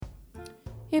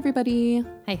Hey everybody.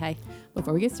 Hi.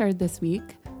 Before we get started this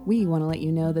week, we want to let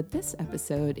you know that this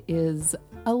episode is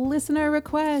a listener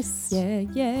request. Yay.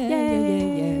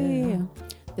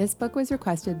 This book was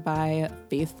requested by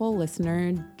faithful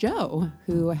listener Joe,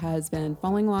 who has been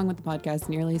following along with the podcast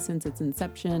nearly since its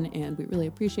inception, and we really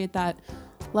appreciate that.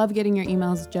 Love getting your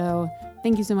emails, Joe.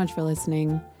 Thank you so much for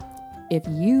listening. If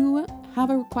you have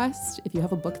a request, if you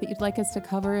have a book that you'd like us to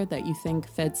cover that you think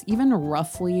fits even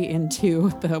roughly into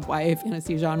the YA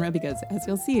fantasy genre, because as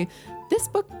you'll see, this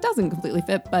book doesn't completely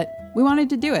fit, but we wanted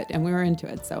to do it and we were into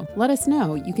it. So let us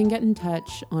know. You can get in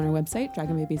touch on our website,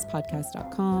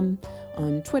 dragonbabiespodcast.com,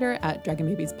 on Twitter at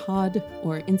dragonbabiespod,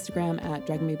 or Instagram at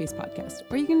dragonbabiespodcast.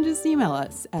 Or you can just email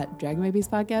us at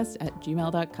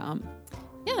dragonbabiespodcast@gmail.com.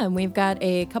 Yeah, and we've got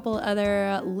a couple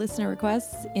other listener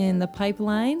requests in the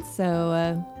pipeline,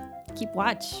 so keep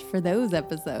watch for those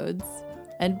episodes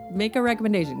and make a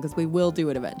recommendation because we will do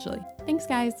it eventually. Thanks,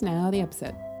 guys. Now the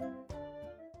episode.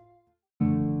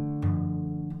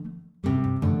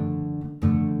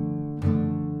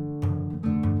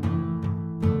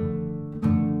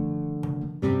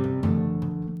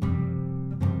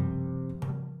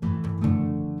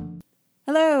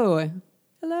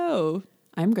 Hello.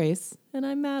 I'm Grace. And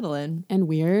I'm Madeline. And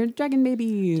we're Dragon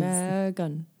Babies.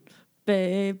 Dragon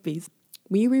Babies.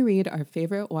 We reread our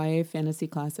favorite YA fantasy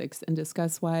classics and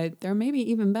discuss why they're maybe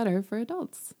even better for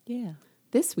adults. Yeah.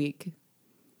 This week,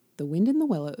 The Wind in the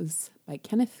Willows by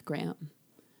Kenneth Grahame.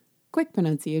 Quick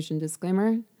pronunciation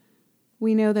disclaimer.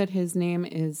 We know that his name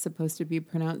is supposed to be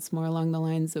pronounced more along the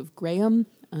lines of Graham,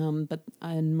 but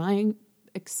in my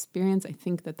experience, I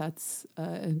think that that's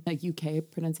a UK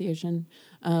pronunciation.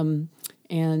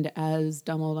 And as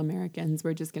dumb old Americans,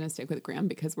 we're just going to stick with Graham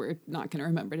because we're not going to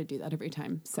remember to do that every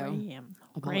time. So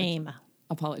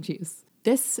apologies.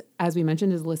 This, as we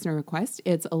mentioned, is a listener request.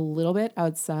 It's a little bit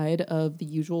outside of the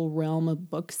usual realm of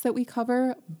books that we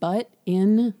cover, but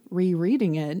in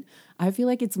rereading it, I feel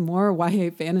like it's more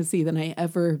YA fantasy than I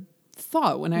ever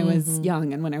thought when I was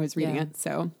young and when I was reading it.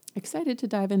 So excited to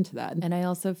dive into that. And I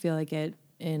also feel like it,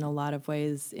 in a lot of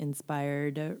ways,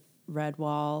 inspired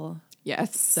Redwall.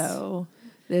 Yes. So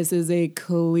this is a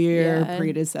clear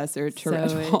predecessor to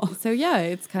Redwall. So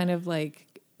it's kind of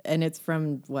like, and it's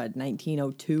from,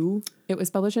 1902? It was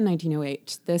published in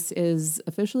 1908. This is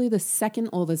officially the second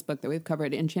oldest book that we've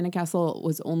covered. Enchanted Castle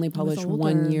was only published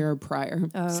 1 year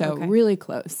prior. Really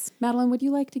close. Madeline, would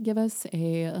you like to give us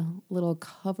a little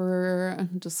cover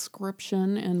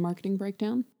description and marketing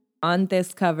breakdown? On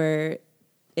this cover,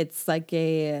 it's like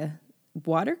a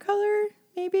watercolor,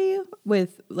 maybe,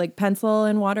 with like pencil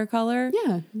and watercolor.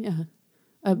 Yeah.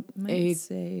 A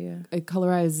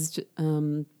colorized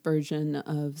version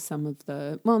of some of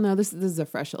the... Well, no, this is a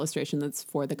fresh illustration that's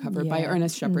for the cover by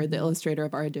Ernest Shepard, the illustrator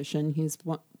of our edition. He's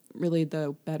really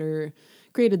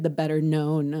created the better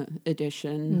known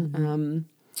edition.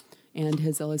 And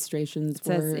his illustrations It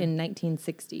says in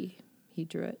 1960 he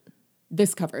drew it.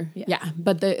 This cover, yeah.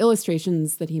 But the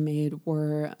illustrations that he made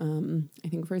were, I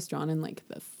think, first drawn in like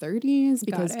the 30s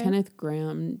because Kenneth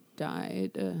Grahame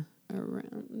died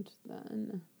around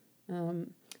then.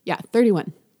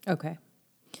 31. Okay.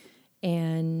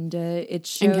 And it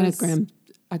shows... And Kenneth Grahame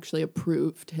actually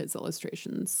approved his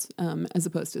illustrations as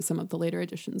opposed to some of the later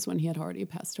editions when he had already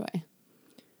passed away.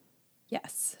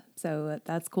 Yes. So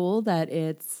that's cool that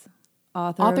it's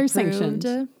author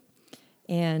sanctioned.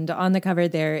 And on the cover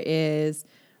there is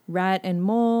Rat and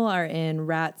Mole are in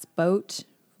Rat's boat.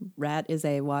 Rat is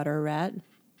a water rat,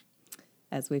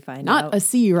 as we find out. Not a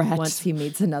sea rat. Once he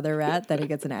meets another rat, then he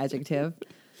gets an adjective.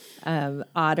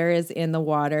 Otter is in the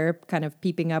water, kind of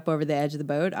peeping up over the edge of the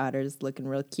boat. Otter's looking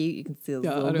real cute. You can see his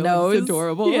little nose. It's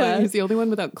adorable. Yeah. He's the only one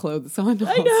without clothes on.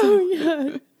 I know,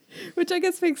 yeah. Which I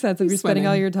guess makes sense. If you're spending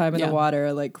all your time in the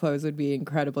water, like clothes would be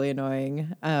incredibly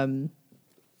annoying.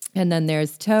 And then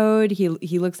there's Toad. He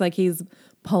looks like he's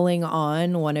pulling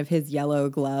on one of his yellow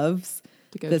gloves.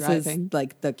 This driving. Is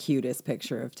like the cutest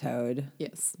picture of Toad.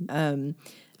 Yes. And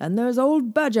there's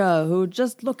old Badger who,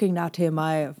 just looking at him,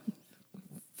 I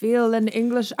feel an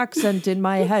English accent in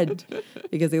my head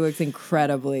because he looks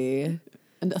incredibly...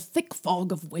 And a thick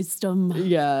fog of wisdom.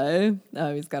 Yeah.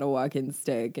 He's got a walking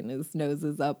stick and his nose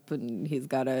is up and he's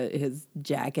got his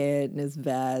jacket and his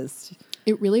vest.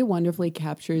 It really wonderfully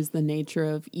captures the nature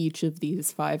of each of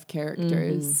these 5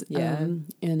 characters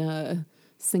in a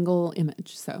single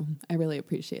image. So I really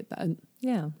appreciate that.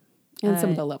 Yeah. And some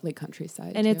of the lovely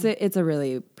countryside. And too. It's a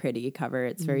really pretty cover.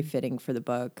 It's very fitting for the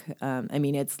book. I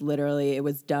mean, it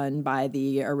was done by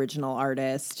the original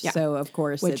artist. Yeah. So, of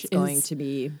course, it's going to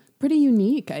be pretty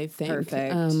unique, I think.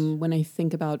 Perfect. When I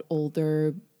think about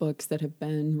older books that have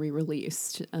been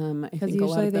re-released, I think a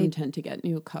lot of them tend to get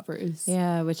new covers.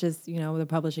 Yeah, which is, the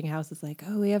publishing house is like,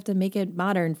 oh, we have to make it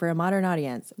modern for a modern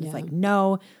audience. It's like,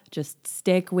 no, just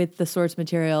stick with the source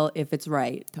material if it's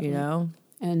right, totally.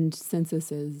 And since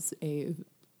this is a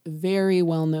very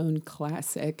well-known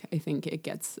classic, I think it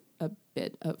gets a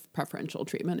bit of preferential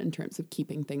treatment in terms of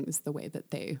keeping things the way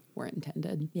that they were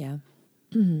intended. Yeah.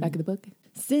 Back of the book.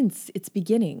 Since its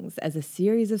beginnings as a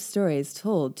series of stories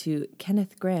told to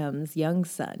Kenneth Grahame's young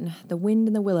son, The Wind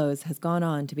in the Willows has gone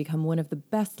on to become one of the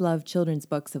best-loved children's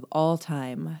books of all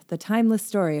time. The timeless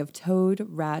story of toad,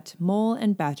 rat, mole,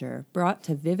 and badger, brought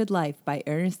to vivid life by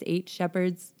Ernest H.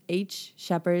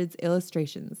 Shepard's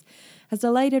illustrations, has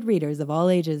delighted readers of all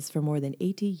ages for more than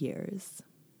 80 years.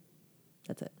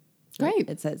 That's it. Great.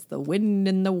 It says The Wind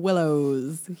in the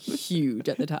Willows, huge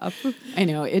at the top. I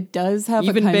know, it does have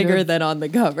even bigger than on the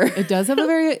cover. It does have a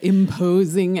very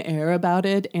imposing air about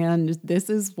it, and this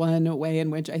is one way in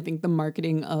which I think the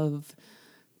marketing of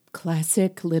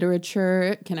classic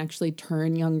literature can actually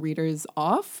turn young readers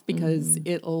off, because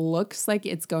it looks like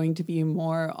it's going to be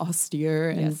more austere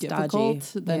and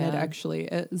difficult than it actually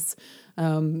is.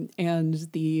 And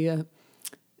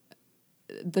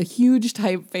the huge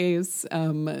typeface,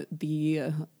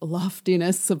 the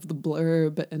loftiness of the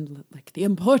blurb, and like the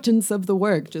importance of the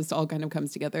work just all kind of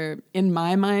comes together in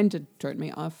my mind to turn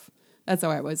me off. That's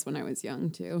how I was when I was young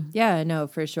too. Yeah, no,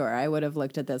 for sure. I would have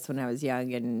looked at this when I was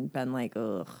young and been like,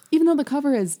 ugh. Even though the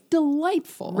cover is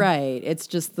delightful. Right. It's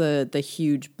just the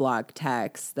huge block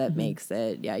text that makes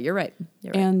it. Yeah, you're right.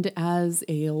 And as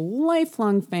a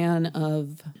lifelong fan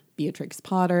of Beatrix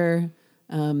Potter,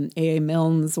 A.A.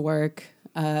 Milne's work,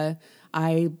 I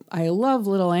love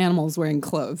little animals wearing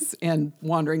clothes and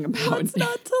wandering about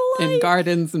in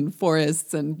gardens and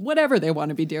forests and whatever they want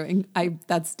to be doing.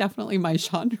 That's definitely my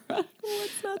genre.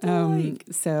 What's not to like?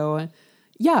 So,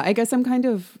 yeah, I guess I'm kind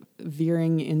of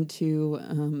veering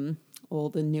into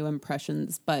old and new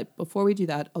impressions. But before we do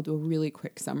that, I'll do a really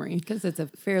quick summary. Because it's a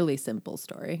fairly simple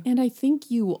story. And I think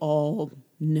you all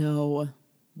know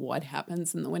what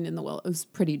happens in The Wind in the Willows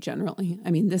pretty generally.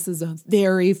 I mean, this is a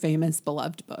very famous,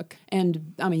 beloved book.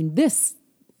 And I mean, this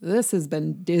has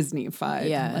been Disney-fied.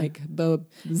 Yeah. Like the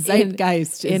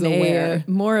zeitgeist is aware. A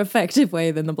more effective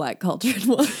way than the Black Cauldron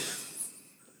was.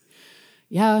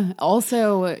 Yeah.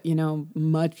 Also, a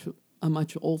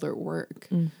much older work.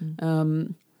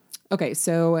 Okay,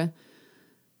 so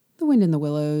The Wind in the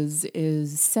Willows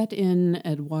is set in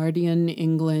Edwardian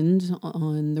England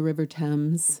on the River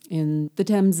Thames, in the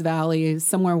Thames Valley,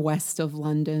 somewhere west of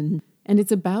London. And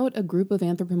it's about a group of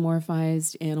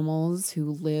anthropomorphized animals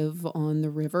who live on the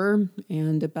river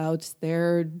and about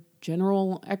their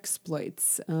general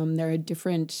exploits. There are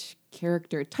different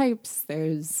character types.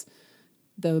 There's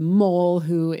the mole,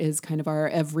 who is kind of our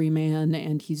everyman,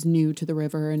 and he's new to the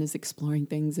river and is exploring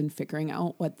things and figuring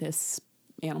out what this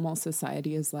animal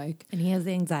society is like. And he has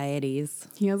anxieties.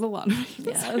 He has a lot of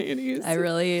anxieties. I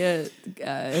really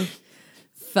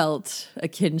felt a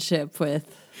kinship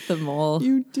with the mole.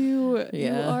 You do.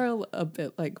 Yeah. You are a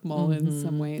bit like Mole in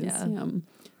some ways.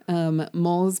 Yeah.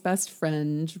 Mole's best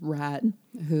friend, Rat,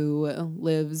 who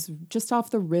lives just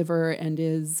off the river and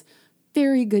is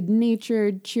very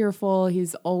good-natured, cheerful.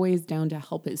 He's always down to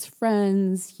help his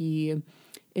friends. He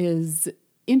is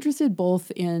interested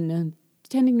both in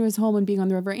tending to his home and being on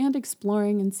the river and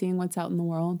exploring and seeing what's out in the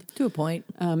world. To a point.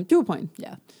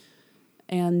 Yeah.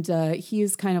 And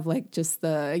he's kind of like just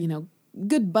the,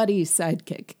 good buddy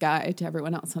sidekick guy to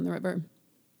everyone else on the river.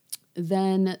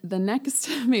 Then the next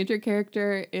major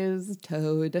character is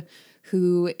Toad,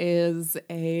 who is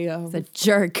a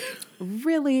jerk.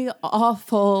 Really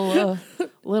awful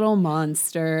little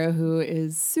monster who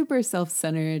is super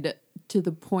self-centered to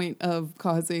the point of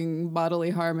causing bodily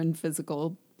harm and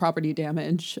physical property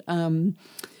damage.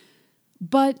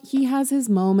 But he has his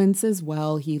moments as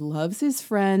well. He loves his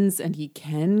friends, and he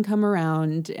can come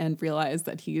around and realize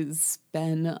that he's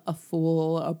been a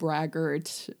fool, a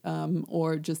braggart,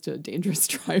 or just a dangerous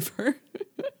driver.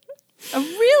 A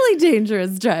really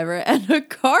dangerous driver and a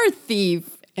car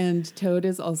thief. And Toad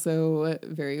is also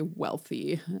very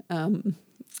wealthy,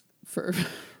 for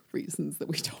reasons that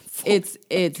we don't fully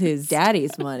It's his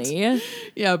daddy's money.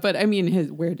 Yeah, but I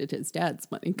mean, where did his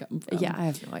dad's money come from? Yeah, I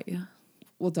have no idea.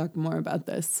 We'll talk more about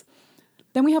this.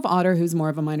 Then we have Otter, who's more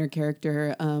of a minor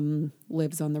character,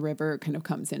 lives on the river, kind of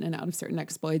comes in and out of certain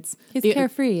exploits. He's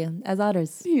carefree, as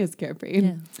otters. He is carefree.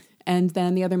 Yeah. And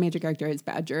then the other major character is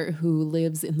Badger, who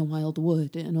lives in the wild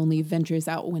wood and only ventures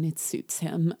out when it suits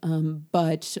him,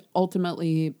 but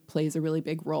ultimately plays a really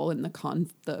big role in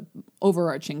the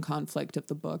overarching conflict of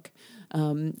the book,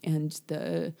 and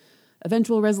the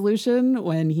eventual resolution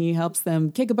when he helps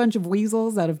them kick a bunch of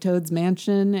weasels out of Toad's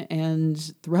mansion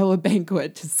and throw a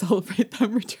banquet to celebrate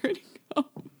them returning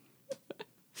home.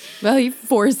 Well, he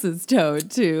forces Toad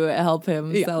to help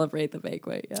him celebrate the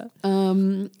banquet. Yeah.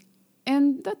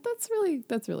 And that's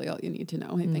really all you need to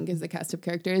know, I think, is the cast of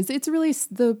characters. It's really,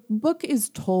 the book is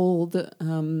told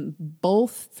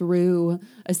both through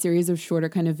a series of shorter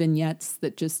kind of vignettes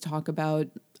that just talk about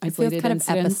isolated kind incidents.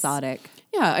 of episodic.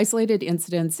 Yeah, isolated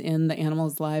incidents in the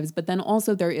animals' lives. But then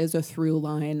also there is a through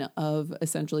line of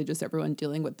essentially just everyone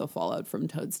dealing with the fallout from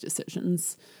Toad's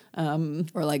decisions. Or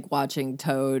like watching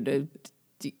Toad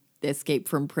escape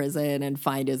from prison and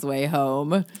find his way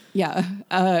home. Yeah.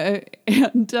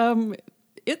 And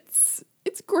it's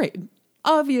great.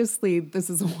 Obviously, this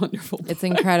is a wonderful book. It's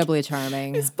incredibly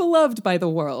charming. It's beloved by the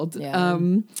world. Yeah.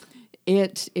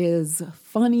 It is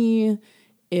funny.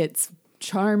 It's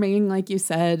charming, like you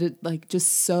said, like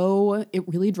just so, it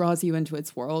really draws you into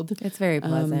its world. It's very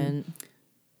pleasant.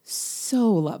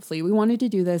 So lovely. We wanted to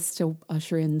do this to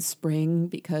usher in spring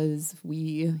because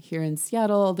we here in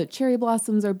Seattle, the cherry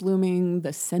blossoms are blooming.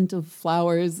 The scent of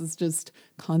flowers is just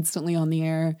constantly on the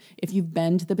air. If you've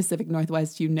been to the Pacific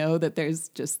Northwest, you know that there's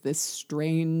just this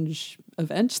strange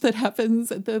event that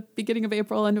happens at the beginning of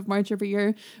April, end of March every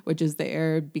year, which is the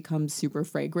air becomes super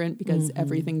fragrant because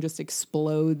everything just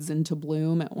explodes into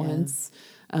bloom at once.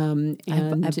 And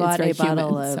I bought a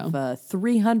bottle of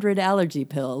 300 allergy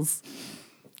pills.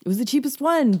 It was the cheapest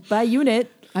one by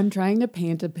unit. I'm trying to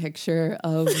paint a picture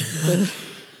of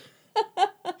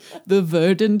the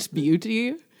verdant beauty.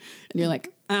 And you're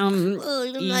like,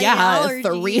 yeah,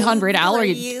 300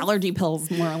 allergy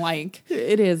pills more like.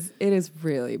 It is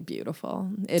really beautiful.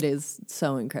 It is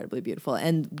so incredibly beautiful.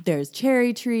 And there's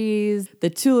cherry trees, the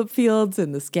tulip fields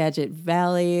in the Skagit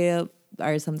Valley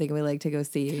are something we like to go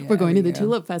see. We're going to the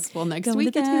Tulip Festival next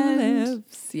weekend. To the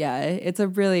tulips. Yeah, it's a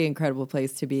really incredible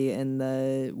place to be in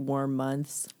the warm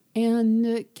months.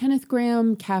 And Kenneth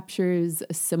Grahame captures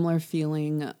a similar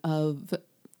feeling of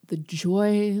the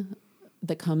joy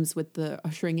that comes with the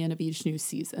ushering in of each new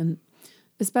season,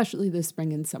 especially this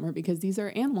spring and summer, because these are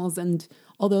animals. And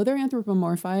although they're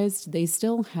anthropomorphized, they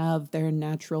still have their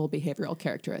natural behavioral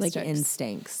characteristics. Like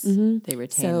instincts. They retain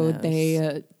So those.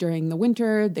 they, during the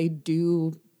winter, they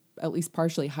do at least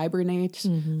partially hibernate.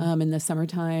 In the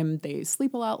summertime, they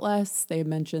sleep a lot less. They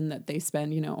mention that they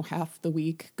spend, half the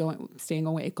week staying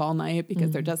awake all night because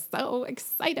they're just so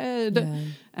excited.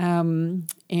 Yeah.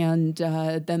 And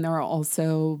then there are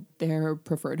also their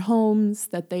preferred homes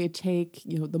that they take.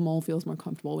 The mole feels more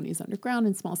comfortable when he's underground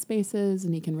in small spaces,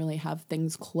 and he can really have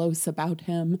things close about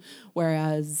him,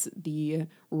 whereas the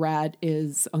rat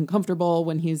is uncomfortable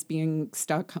when he's being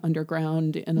stuck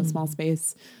underground in a small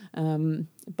space.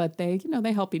 But they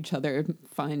help each other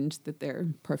find that they're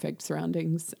perfect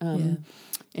surroundings.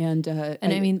 And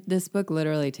I mean, this book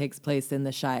literally takes place in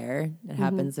the Shire. It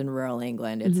happens in rural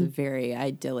England. It's very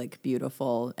idyllic,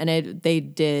 beautiful. And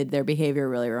their behavior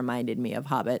really reminded me of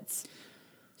hobbits.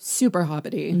 Super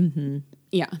hobbity.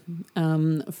 Yeah.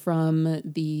 From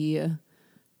the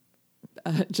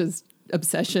just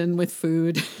obsession with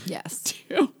food. Yes.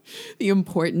 To the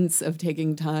importance of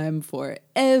taking time for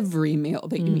every meal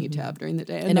that you need to have during the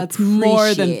day. And that's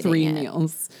more than 3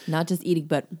 meals. Not just eating,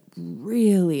 but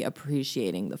really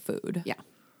appreciating the food. Yeah.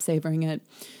 Savoring it.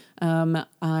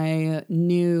 I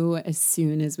knew as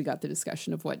soon as we got the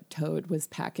discussion of what Toad was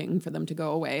packing for them to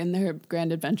go away in their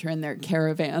grand adventure in their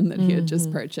caravan that he had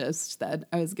just purchased that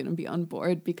I was going to be on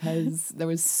board because there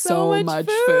was so much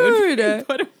food he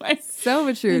put away. So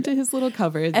much food. Into his little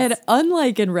cupboards. And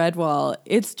unlike in Redwall,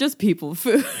 it's just people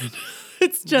food.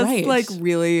 It's just like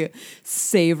really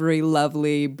savory,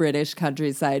 lovely British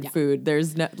countryside food.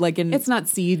 There's no it's not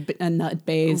seed and nut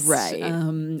based,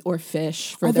 right? Or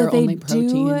fish for their only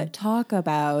protein. They do talk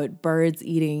about birds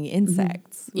eating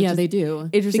insects. Yeah, they do.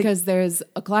 Because there's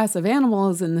a class of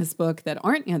animals in this book that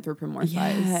aren't anthropomorphized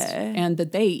and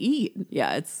that they eat.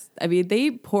 Yeah, they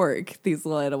eat pork. These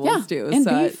little animals do, and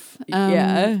beef.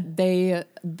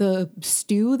 The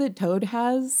stew that Toad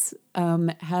has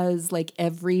like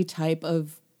every type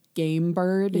of game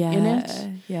bird in it.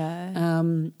 Yeah.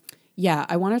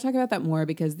 I want to talk about that more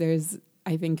because there's,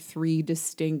 I think, 3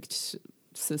 distinct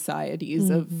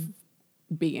societies of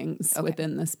beings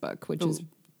within this book, which is very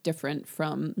different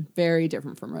from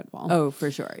Redwall. Oh,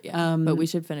 for sure. Yeah. But we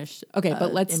should finish. Okay,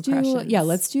 but let's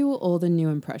do old and new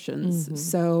impressions.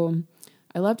 So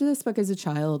I loved this book as a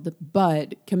child,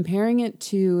 but comparing it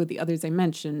to the others I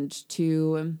mentioned,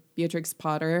 to Beatrix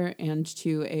Potter and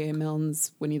to A.A.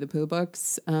 Milne's Winnie the Pooh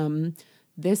books,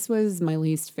 this was my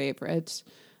least favorite.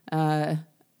 And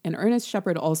Ernest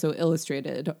Shepard also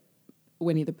illustrated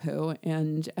Winnie the Pooh.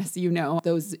 And as you know,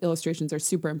 those illustrations are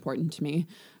super important to me.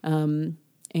 And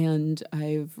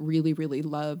I've really, really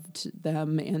loved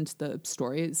them and the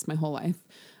stories my whole life.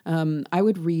 I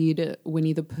would read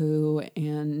Winnie the Pooh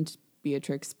and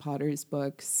Beatrix Potter's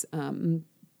books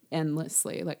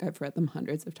endlessly. Like, I've read them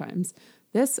hundreds of times.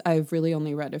 This I've really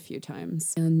only read a few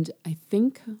times. And I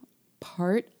think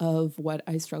part of what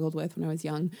I struggled with when I was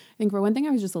young, I think for one thing,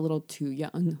 I was just a little too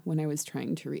young when I was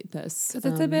trying to read this.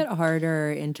 Because it's a bit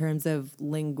harder in terms of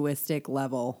linguistic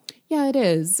level. Yeah, it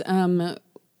is.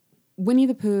 Winnie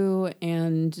the Pooh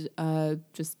and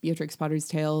just Beatrix Potter's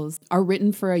tales are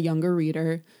written for a younger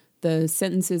reader. The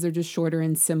sentences are just shorter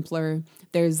and simpler.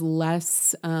 There's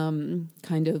less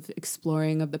kind of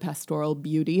exploring of the pastoral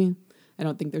beauty. I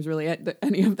don't think there's really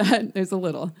any of that. There's a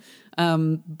little.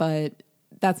 But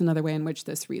that's another way in which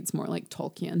this reads more like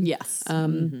Tolkien. Yes.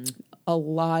 A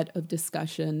lot of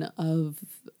discussion of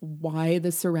why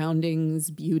the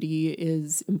surroundings beauty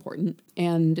is important.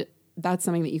 And that's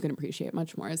something that you can appreciate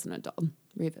much more as an adult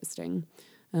revisiting.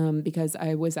 Because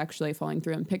I was actually falling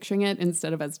through and picturing it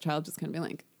instead of as a child just kind of being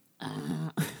like,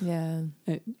 yeah,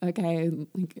 okay,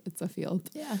 like it's a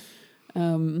field. Yeah.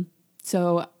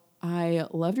 So I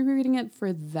loved rereading it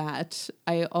for that.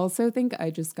 I also think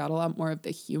I just got a lot more of the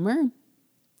humor.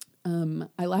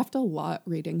 I laughed a lot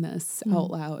reading this out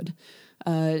loud.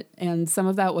 And some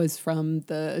of that was from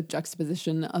the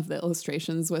juxtaposition of the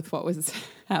illustrations with what was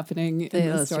happening in the story. The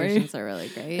illustrations are really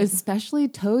great. Especially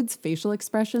Toad's facial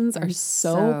expressions are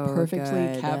so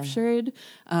perfectly captured.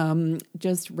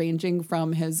 Just ranging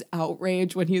from his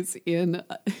outrage when he's in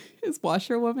his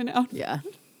washerwoman outfit. Yeah.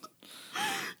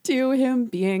 To him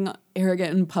being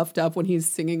arrogant and puffed up when he's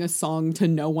singing a song to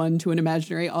no one, to an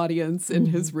imaginary audience in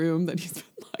his room that he's been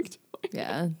locked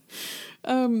away.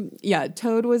 Yeah.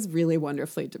 Toad was really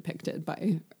wonderfully depicted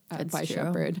by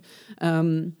Shepard.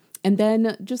 And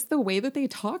then just the way that they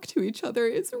talk to each other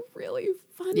is really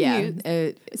funny.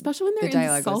 Yeah. Especially when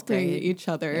they're insulting each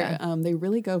other. Yeah. They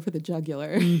really go for the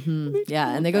jugular.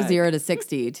 Yeah, and they go 0 to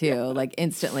 60 too, like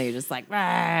instantly, just like,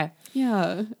 rah.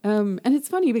 Yeah. And it's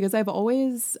funny because I've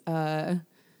always...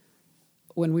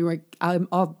 when we were,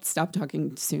 I'll stop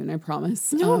talking soon, I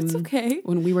promise. No, it's okay.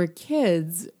 When we were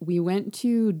kids, we went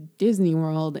to Disney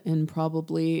World in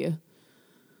probably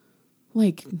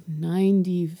like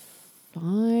 95. I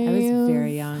was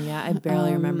very young. Yeah, I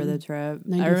barely remember the trip.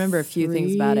 93. I remember a few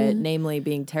things about it, namely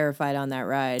being terrified on that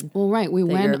ride. Well, right, we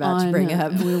went on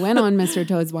Mr.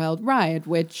 Toad's Wild Ride,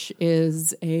 which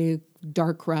is a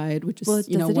dark ride, which is one of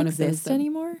those. Does it exist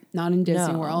anymore? Not in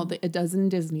Disney World. It does in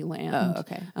Disneyland. Oh,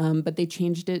 okay. But they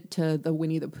changed it to the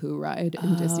Winnie the Pooh ride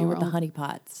in Disney World. The honey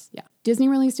pots. Yeah. Disney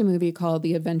released a movie called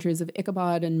The Adventures of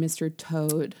Ichabod and Mr.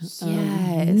 Toad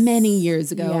many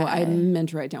years ago. Yeah. I meant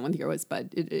to write down when the year was, but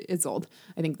it's old.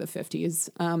 I think the 50s.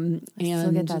 I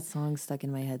still get that song stuck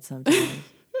in my head sometimes.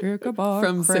 Ichabod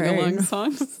from sing-along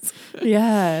songs.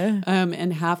 Yeah.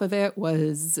 And half of it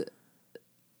was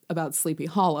about Sleepy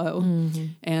Hollow,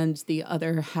 and the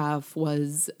other half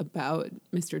was about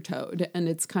Mr. Toad. And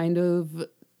it's kind of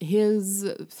his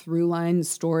through line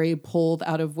story pulled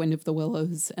out of Wind of the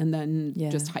Willows and then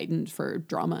just heightened for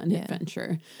drama and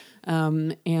adventure.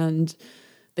 And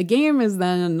the game is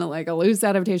then like a loose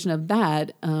adaptation of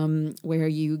that, where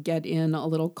you get in a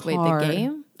little car. Wait, the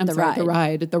game? The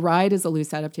ride. The ride is a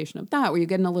loose adaptation of that, where you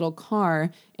get in a little car,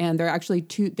 and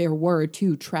there were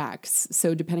two tracks.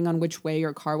 So depending on which way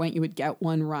your car went, you would get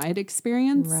one ride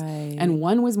experience. Right. And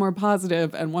one was more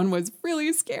positive, and one was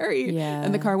really scary. Yeah.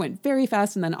 And the car went very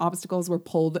fast, and then obstacles were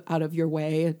pulled out of your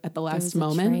way at the last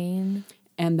moment. Train.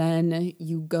 And then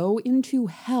you go into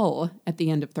hell at the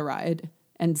end of the ride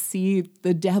and see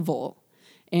the devil.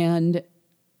 And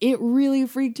it really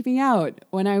freaked me out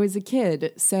when I was a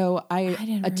kid. So I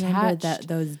didn't remember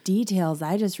those details.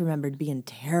 I just remembered being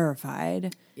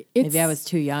terrified. Maybe I was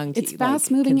too young to It's fast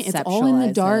moving. It's all in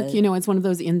the dark. It. You know, it's one of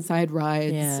those inside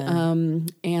rides. Yeah.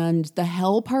 And the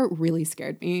hell part really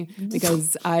scared me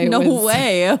because No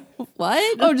way.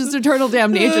 What? Oh, just eternal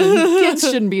damnation. Kids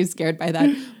shouldn't be scared by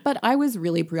that. But I was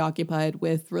really preoccupied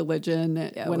with religion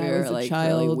when I was a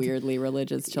child. Really weirdly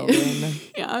religious children.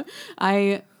 Yeah.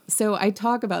 So I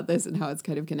talk about this and how it's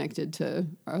kind of connected to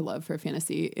our love for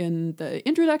fantasy in the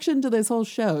introduction to this whole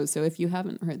show. So if you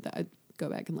haven't heard that, go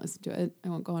back and listen to it. I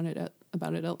won't go on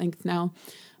about it at length now.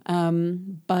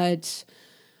 But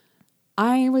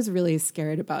I was really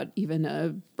scared about even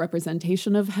a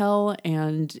representation of hell,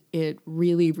 and it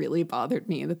really, really bothered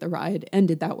me that the ride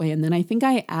ended that way. And then I think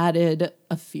I added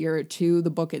a fear to the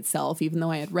book itself, even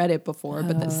though I had read it before.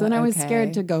 But then I was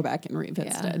scared to go back and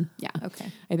revisit it. Yeah.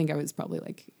 Okay. I think I was probably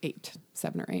like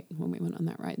 7 or 8 when we went on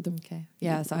that ride.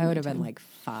 Yeah, so I would have been like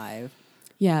 5.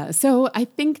 Yeah, so I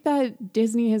think that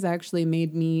Disney has actually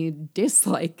made me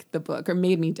dislike the book, or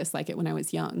made me dislike it when I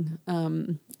was young.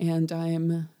 And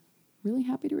I'm really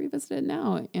happy to revisit it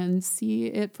now and see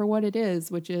it for what it is,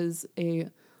 which is a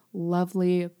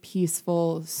lovely,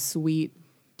 peaceful, sweet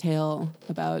tale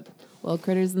about little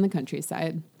critters in the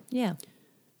countryside. Yeah.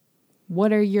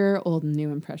 What are your old and new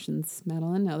impressions,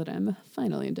 Madeline, now that I'm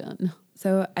finally done?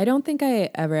 So I don't think I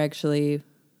ever actually...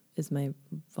 Is my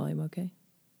volume okay?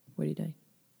 What are you doing?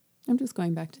 I'm just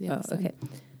going back to the episode. Okay.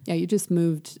 Yeah, you just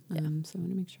moved, so I want to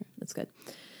make sure. That's good.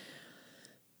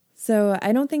 So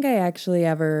I don't think I actually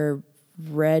ever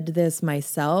read this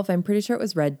myself. I'm pretty sure it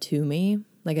was read to me.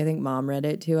 Like, I think Mom read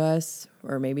it to us,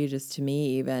 or maybe just to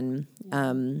me even.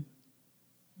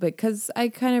 Because I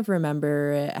kind of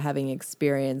remember having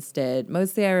experienced it.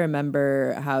 Mostly I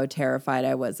remember how terrified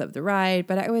I was of the ride,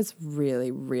 but I was really,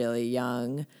 really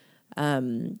young.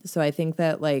 So I think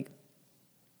that, like,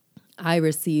 I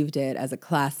received it as a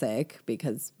classic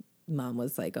because Mom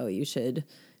was like, oh, you should,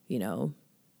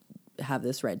 have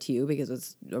this read to you because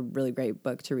it's a really great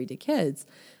book to read to kids.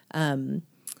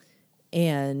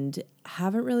 And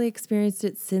haven't really experienced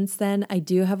it since then. I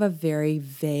do have a very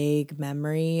vague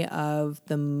memory of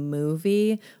the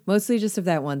movie, mostly just of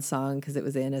that one song because it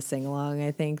was in a sing-along,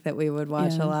 I think, that we would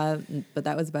watch a lot. But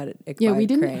that was about it. Yeah, we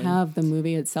didn't have the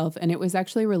movie itself, and it was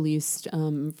actually released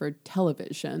for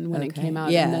television when it came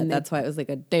out. Yeah, and then that's why it was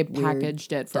like they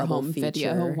packaged it for home feature.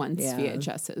 video once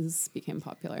VHSs became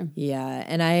popular. Yeah,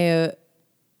 and I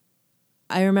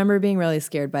remember being really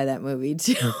scared by that movie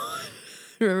too.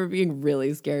 I remember being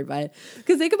really scared by it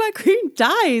because Ichabod Crane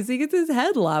dies. He gets his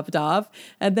head lopped off,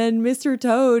 and then Mr.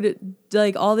 Toad,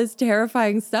 like, all this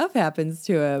terrifying stuff happens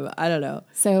to him. I don't know.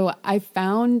 So I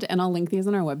found, and I'll link these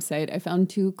on our website, I found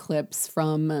 2 clips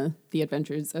from The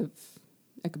Adventures of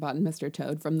Ichabod and Mr.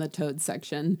 Toad from the Toad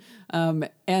section.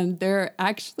 And they're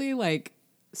actually, like,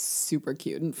 super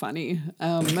cute and funny.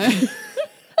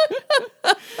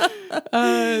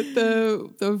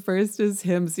 The first is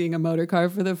him seeing a motor car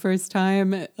for the first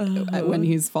time when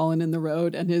he's fallen in the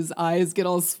road, and his eyes get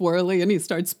all swirly and he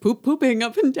starts pooping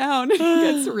up and down. He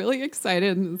gets really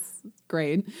excited, and it's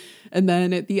great. And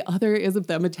then the other is of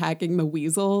them attacking the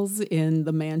weasels in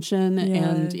the mansion,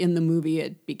 and in the movie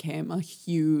it became a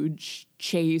huge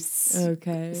chase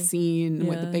scene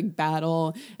with a big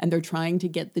battle, and they're trying to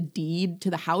get the deed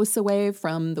to the house away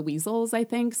from the weasels, I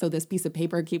think. So this piece of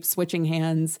paper keeps switching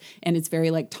hands, and it's very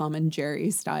like Tom and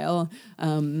Jerry style,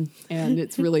 and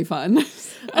it's really fun.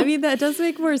 I mean, that does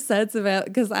make more sense about,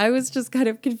 because I was just kind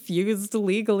of confused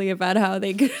legally about how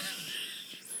they could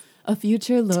a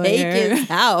future lawyer take his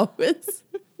house.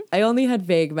 I only had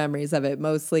vague memories of it,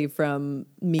 mostly from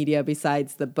media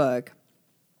besides the book.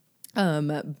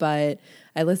 But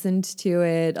I listened to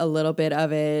it, a little bit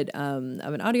of it, of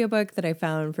an audiobook that I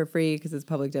found for free because it's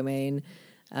public domain.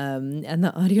 And the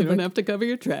audiobook, you don't have to cover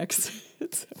your tracks.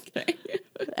 It's okay.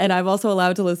 And I'm also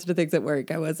allowed to listen to things at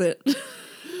work. I wasn't.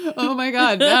 Oh my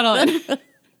God, Madeline.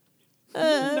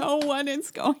 No one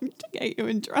is going to get you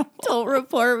in trouble. Don't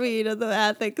report me to the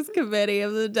ethics committee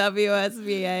of the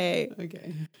WSBA.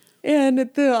 Okay. And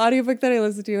the audiobook that I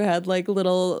listened to had like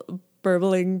little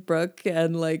burbling brook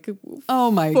and like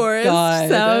forest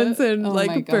sounds and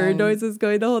bird noises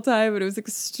going the whole time, and it was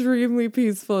extremely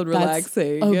peaceful and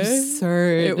relaxing. That's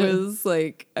absurd. It was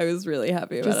like, I was really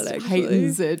happy about it. Actually,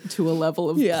 heightens it to a level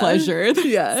of pleasure.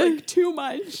 Yeah, it's like too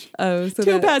much.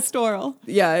 Too pastoral.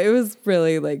 Yeah, it was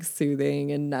really like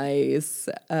soothing and nice,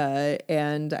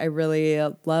 and I really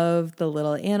love the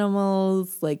little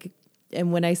animals. Like,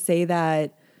 and when I say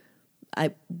that,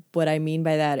 what I mean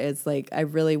by that is like I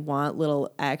really want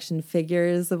little action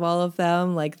figures of all of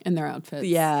them, like in their outfits.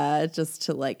 Yeah, just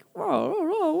to like,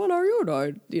 oh, what are you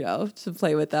doing? To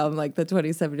play with them like the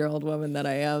 27-year-old woman that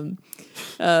I am.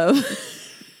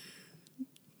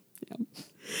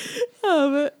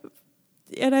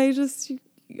 And I just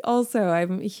also,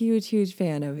 I'm a huge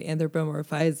fan of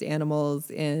anthropomorphized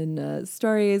animals in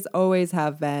stories. Always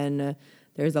have been.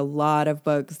 There's a lot of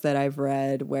books that I've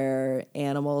read where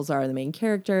animals are the main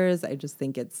characters. I just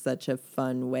think it's such a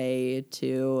fun way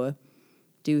to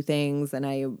do things, and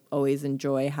I always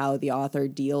enjoy how the author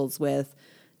deals with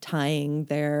tying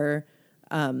their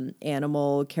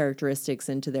animal characteristics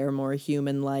into their more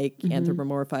human-like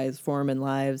anthropomorphized form and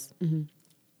lives.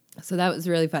 So that was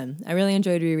really fun. I really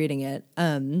enjoyed rereading it.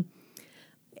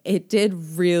 It did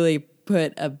really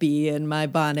put a bee in my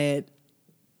bonnet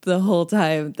the whole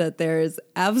time that there's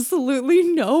absolutely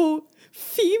no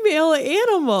female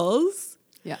animals.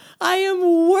 Yeah. I am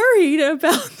worried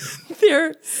about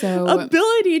their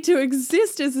ability to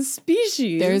exist as a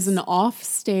species. There's an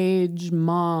offstage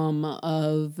mom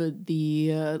of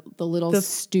the little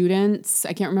students.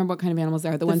 I can't remember what kind of animals they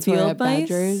are. The ones who are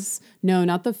badgers. No,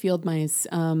 not the field mice.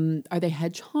 Are they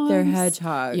hedgehogs? They're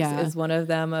hedgehogs. Yeah. Is one of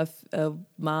them a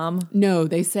mom? No,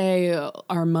 they say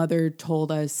our mother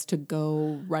told us to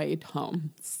go right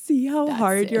home. See how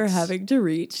hard you're having to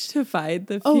reach to find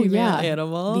the female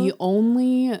animal? The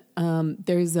only,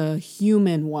 there's a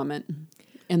human woman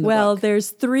in the book. There's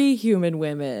 3 human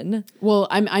women. Well,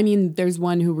 I mean, there's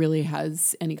one who really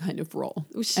has any kind of role.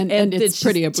 And it's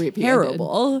pretty abbreviated.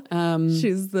 Terrible.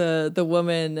 She's the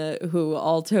woman who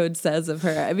all Toad says of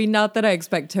her. I mean, not that I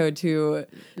expect Toad to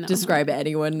describe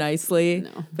anyone nicely,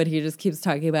 but he just keeps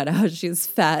talking about how she's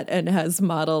fat and has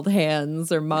mottled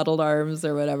hands or mottled arms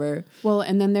or whatever. Well,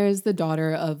 and then there's the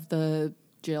daughter of the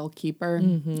jail keeper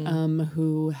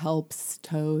who helps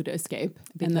Toad escape.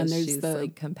 Because and then there's she's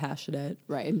like compassionate.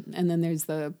 Right. And then there's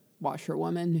the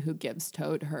washerwoman who gives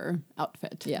Toad her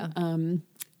outfit. Yeah. I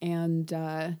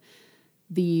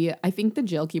think the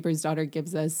jailkeeper's daughter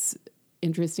gives us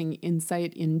interesting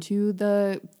insight into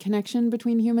the connection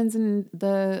between humans and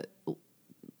the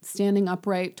standing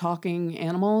upright talking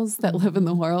animals that live in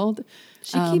the world.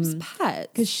 She keeps pets.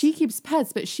 Because she keeps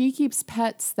pets, but she keeps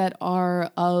pets that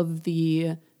are of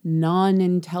the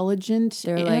non-intelligent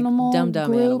animal like dumb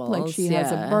group. Animals. Like she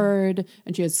has a bird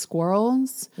and she has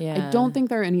squirrels. Yeah. I don't think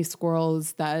there are any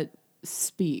squirrels that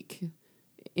speak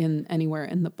anywhere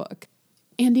in the book.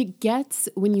 And it gets,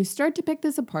 when you start to pick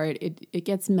this apart, it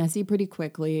gets messy pretty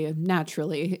quickly,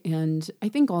 naturally. And I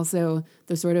think also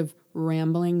the sort of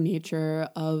rambling nature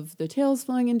of the tales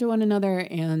flowing into one another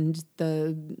and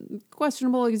the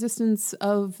questionable existence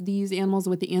of these animals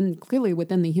clearly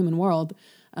within the human world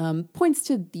points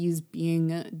to these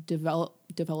being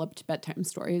developed bedtime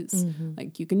stories. Mm-hmm.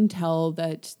 Like you can tell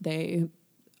that they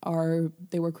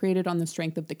were created on the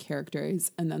strength of the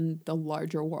characters, and then the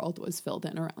larger world was filled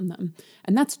in around them.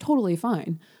 And that's totally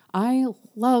fine. I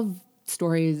love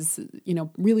stories,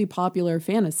 really popular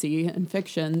fantasy and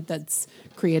fiction that's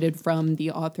created from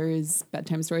the author's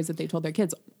bedtime stories that they told their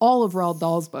kids. All of Roald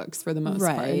Dahl's books, for the most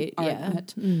part, are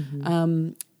that. Mm-hmm.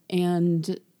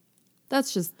 And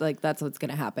that's just that's what's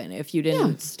going to happen if you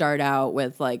didn't start out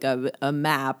with like a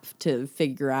map to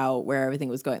figure out where everything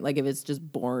was going. Like if it's just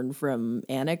born from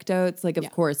anecdotes,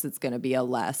 of course it's going to be a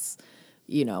less,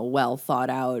 well thought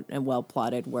out and well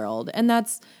plotted world. And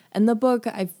the book,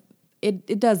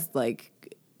 it does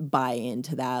buy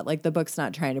into that. Like the book's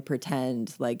not trying to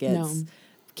pretend like it's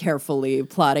carefully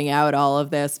plotting out all of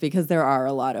this, because there are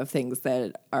a lot of things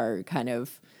that are kind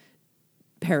of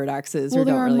paradoxes or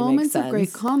don't really make sense. There are moments of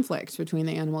great conflict between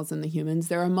the animals and the humans.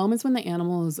 There are moments when the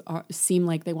animals seem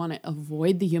like they want to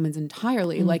avoid the humans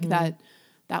entirely, like that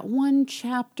one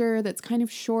chapter that's kind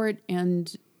of short,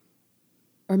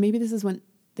 or maybe this is when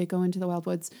they go into the wild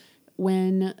woods,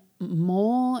 when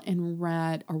Mole and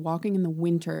Rat are walking in the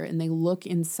winter and they look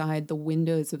inside the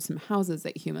windows of some houses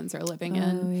that humans are living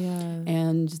in.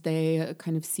 And they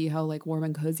kind of see how warm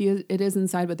and cozy it is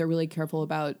inside, but they're really careful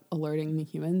about alerting the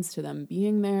humans to them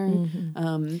being there.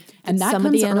 And that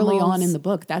comes early on in the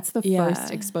book. That's the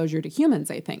first exposure to humans,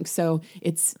 I think. So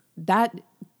that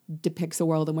depicts a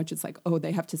world in which it's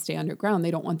they have to stay underground.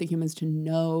 They don't want the humans to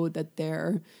know that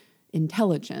they're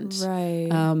intelligent. Right.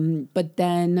 But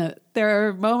then there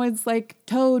are moments like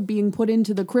Toad being put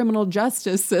into the criminal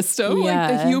justice system,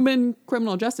 the human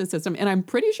criminal justice system. And I'm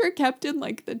pretty sure kept in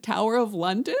the Tower of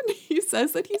London. He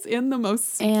says that he's in the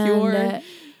most secure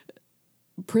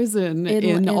prison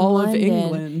in all London. Of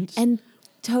England. And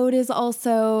Toad is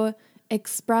also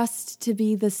expressed to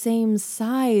be the same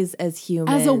size as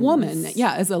humans. As a woman.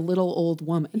 Yeah, as a little old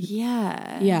woman.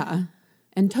 Yeah. Yeah.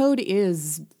 And Toad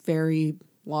is very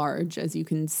large, as you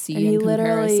can see in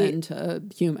comparison to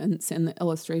humans in the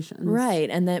illustrations. Right.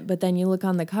 But then you look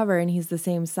on the cover and he's the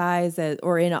same size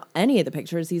or in any of the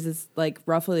pictures, he's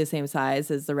roughly the same size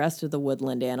as the rest of the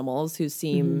woodland animals, who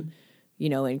seem,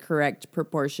 in correct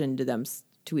proportion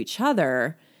to each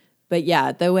other. But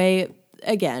yeah, the way,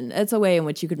 again, it's a way in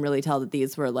which you can really tell that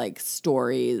these were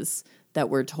stories that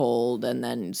were told and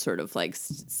then sort of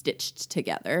stitched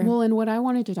together. Well, and what I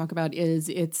wanted to talk about is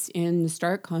it's in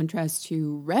stark contrast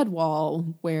to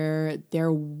Redwall, where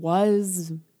there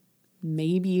was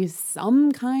maybe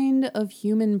some kind of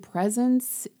human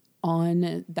presence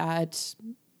on that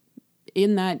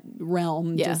in that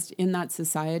realm, just in that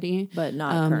society. But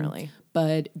not currently.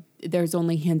 But there's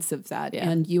only hints of that. Yeah.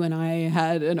 And you and I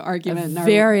had an argument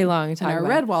very long time. In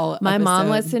our Redwall My episode. mom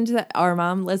listened to that. Our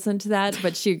mom listened to that,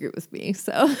 but she agreed with me.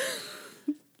 So...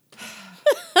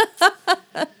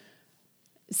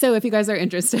 So if you guys are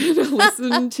interested,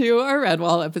 listen to our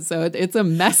Redwall episode. It's a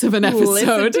mess of an episode.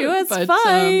 Listen to us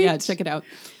fight. Yeah, check it out.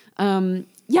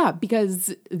 Yeah,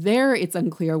 because there it's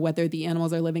unclear whether the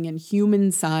animals are living in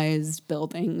human-sized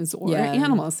buildings or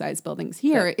animal-sized buildings.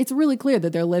 Here, it's really clear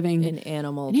that they're living in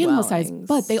animal-sized.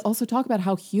 But they also talk about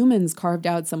how humans carved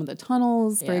out some of the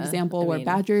tunnels, for example, where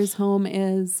Badger's home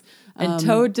is. And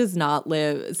Toad does not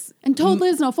live. And Toad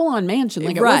lives in a full-on mansion.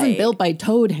 Like, it wasn't built by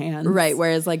Toad hands. Right,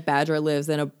 whereas, like, Badger lives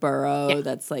in a burrow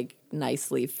that's, like,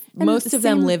 nicely... Most of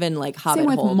them live in, like, hobbit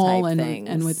hole type things.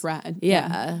 And with Rat.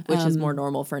 Yeah, which is more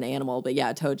normal for an animal. But,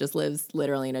 yeah, Toad just lives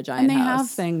literally in a giant house. And they house. have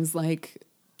things like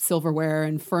silverware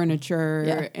and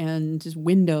furniture and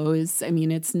windows. I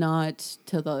mean, it's not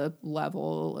to the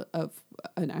level of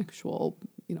an actual...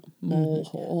 mole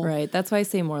hole. Right. That's why I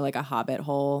say more like a hobbit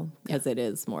hole, because it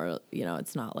is more,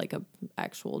 it's not like a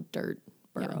actual dirt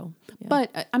burrow. Yeah.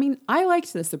 But I mean, I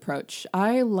liked this approach.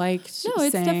 I liked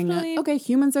saying, okay,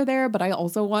 humans are there, but I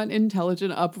also want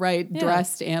intelligent, upright,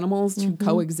 dressed animals to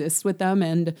coexist with them.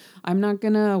 And I'm not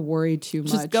going to worry too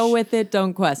much. Just go with it.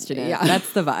 Don't question it. Yeah.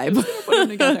 That's the vibe. Put them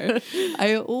together.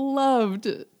 I loved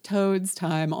Toad's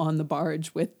time on the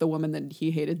barge with the woman that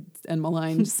he hated and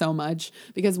maligned so much,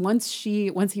 because once he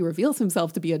reveals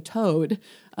himself to be a toad,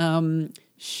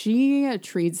 she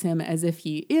treats him as if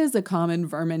he is a common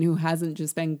vermin who hasn't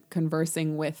just been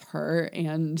conversing with her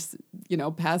and,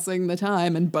 passing the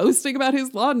time and boasting about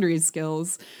his laundry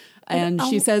skills. And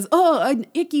she says, "Oh, an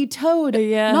icky toad,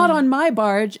 not on my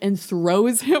barge," and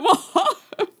throws him off.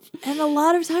 And a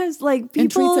lot of times, like, people...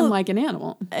 And treats him like an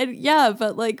animal.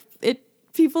 But, like,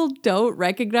 people don't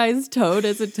recognize Toad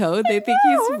as a toad. They think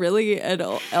he's really an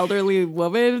elderly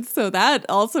woman, so that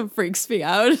also freaks me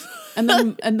out. And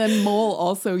then Mole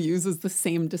also uses the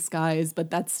same disguise, but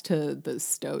that's to the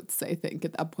Stoats, I think,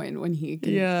 at that point when he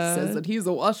says that he's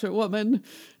a washerwoman.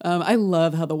 I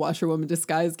love how the washerwoman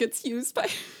disguise gets used by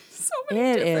so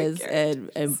many different characters.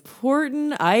 An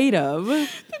important item. The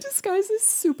disguise is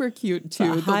super cute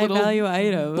too. The high value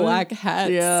item. Black hat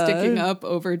sticking up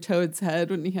over Toad's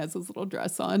head when he has his little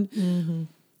dress on. Mm-hmm.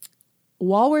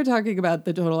 While we're talking about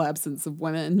the total absence of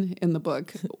women in the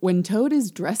book, when Toad is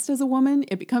dressed as a woman,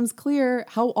 it becomes clear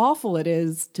how awful it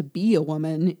is to be a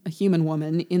woman, a human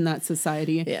woman in that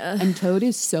society. Yeah. And Toad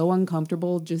is so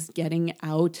uncomfortable just getting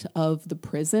out of the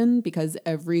prison because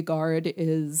every guard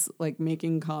is like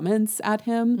making comments at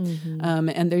him. Mm-hmm.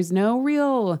 And there's no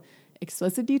real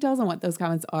explicit details on what those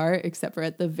comments are, except for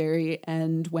at the very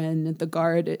end when the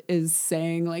guard is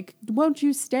saying, like, won't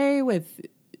you stay with...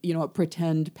 a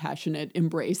pretend passionate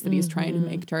embrace that he's trying to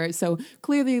make to her. So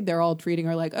clearly they're all treating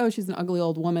her like, oh, she's an ugly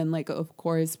old woman. Like, of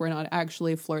course, we're not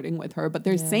actually flirting with her, but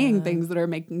they're saying things that are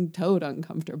making Toad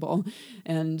uncomfortable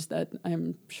and that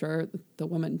I'm sure the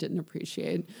woman didn't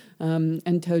appreciate.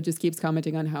 And Toad just keeps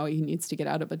commenting on how he needs to get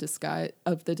out of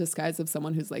the disguise of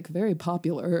someone who's like very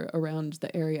popular around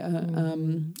the area.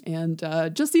 And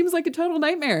just seems like a total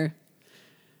nightmare.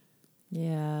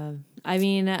 Yeah. I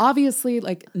mean, obviously,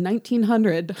 like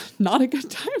 1900, not a good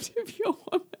time to be a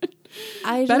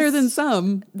woman. Better than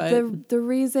some. But the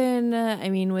reason,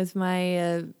 with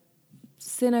my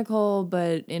cynical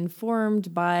but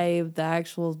informed by the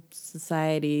actual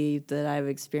society that I've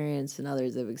experienced and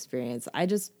others have experienced, I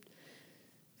just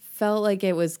felt like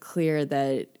it was clear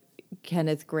that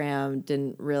Kenneth Grahame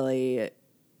didn't really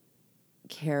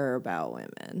care about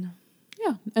women.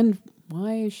 Yeah. And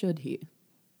why should he?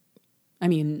 I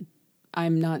mean,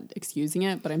 I'm not excusing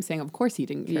it, but I'm saying, of course, he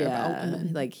didn't care about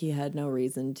women. Like, he had no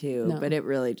reason to, but it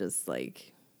really just,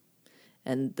 like,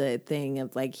 and the thing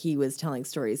of, like, he was telling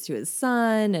stories to his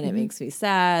son, and it makes me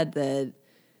sad that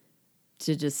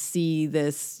to just see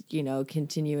this,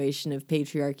 continuation of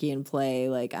patriarchy in play.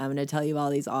 Like, I'm going to tell you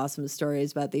all these awesome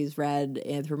stories about these red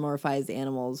anthropomorphized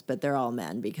animals, but they're all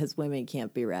men because women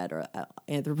can't be red or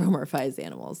anthropomorphized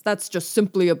animals. That's just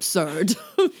simply absurd.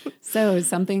 So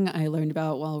something I learned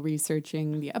about while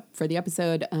researching for the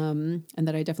episode, and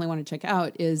that I definitely want to check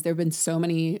out, is there have been so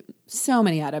many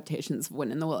adaptations of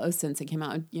Wind in the Willows since it came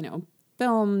out,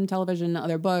 film, television,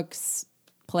 other books,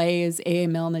 plays. A.A.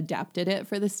 Milne adapted it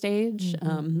for the stage,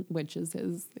 which is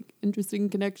his interesting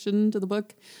connection to the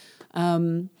book.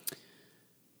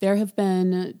 There have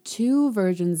been 2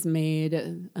 versions made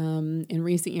in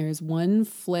recent years. One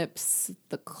flips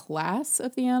the class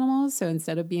of the animals. So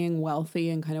instead of being wealthy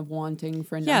and kind of wanting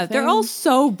for nothing. Yeah, they're all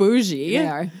so bougie. They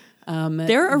are.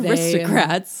 They're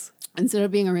aristocrats. Instead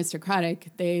of being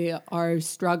aristocratic, they are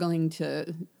struggling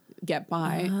to get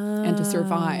by and to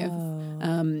survive.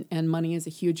 And money is a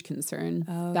huge concern.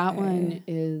 Okay. That one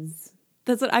is...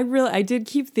 That's what I did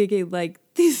keep thinking, like,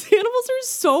 these animals are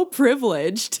so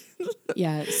privileged.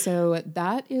 Yeah, so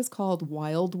that is called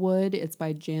Wildwood. It's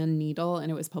by Jan Needle,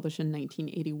 and it was published in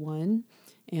 1981.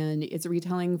 And it's a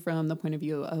retelling from the point of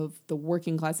view of the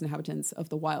working class inhabitants of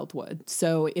the Wildwood.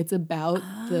 So it's about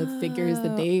the figures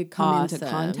that they come into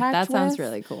contact with. That sounds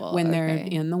really cool. When they're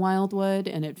in the Wildwood,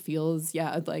 and it feels,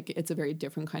 like it's a very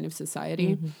different kind of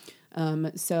society.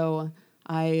 So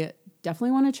I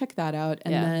definitely want to check that out.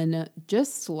 And then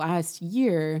just last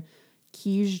year,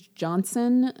 Keij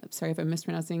Johnson, sorry if I'm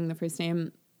mispronouncing the first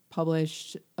name,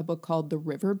 published a book called The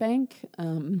Riverbank.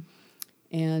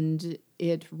 And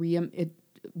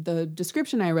the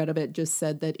description I read of it just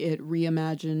said that it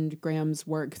reimagined Graham's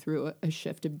work through a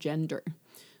shift of gender.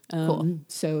 Cool.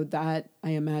 So that,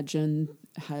 I imagine,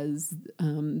 has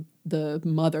the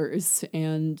mothers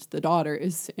and the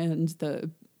daughters and the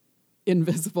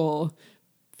invisible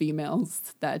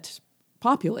females that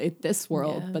populate this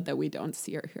world, but that we don't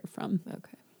see or hear from.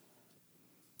 Okay.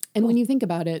 And when you think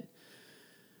about it,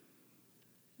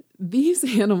 these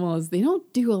animals, they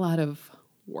don't do a lot of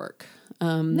work.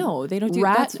 No, they don't do.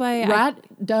 That's why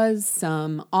rat does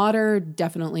some. Otter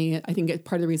definitely. I think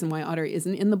part of the reason why Otter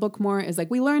isn't in the book more is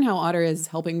like we learn how Otter is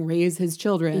helping raise his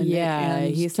children. Yeah,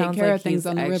 and he take care of things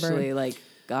on the river. Actually, like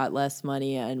got less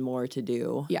money and more to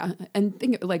do. Yeah, and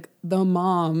think like the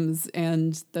moms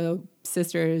and the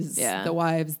sisters, the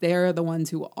wives. They're the ones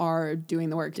who are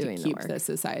doing the work to keep the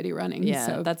society running. Yeah,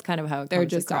 so that's kind of how they're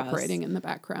just operating in the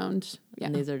background. Yeah,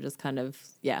 and these are just kind of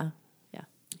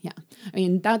Yeah. I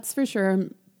mean, that's for sure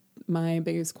my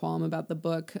biggest qualm about the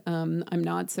book. I'm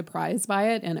not surprised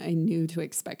by it, and I knew to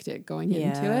expect it going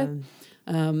into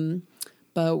it.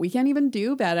 But we can't even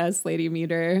do Badass Lady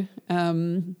Meter.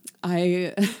 Because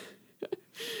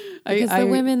the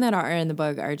women that are in the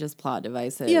book are just plot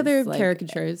devices. Yeah, they're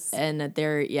caricatures. And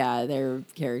they're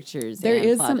caricatures. There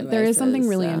is something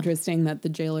really interesting that the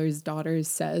jailer's daughter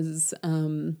says.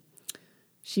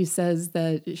 She says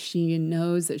that she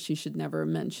knows that she should never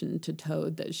mention to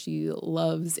Toad that she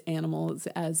loves animals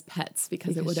as pets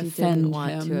because it would offend him.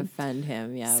 Want to offend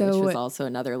him, which was also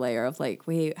another layer of like,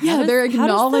 wait, they're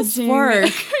acknowledging work?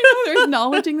 They're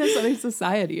acknowledging this other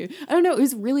society. I don't know. It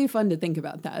was really fun to think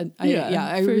about that.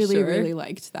 I really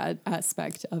liked that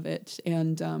aspect of it,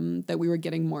 and that we were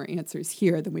getting more answers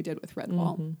here than we did with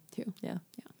Redwall too. Yeah.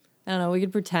 I don't know. We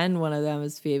could pretend one of them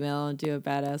is female and do a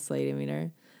Badass Lady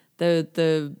Meter.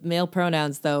 The male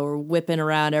pronouns though were whipping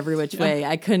around every which way.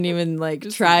 I couldn't even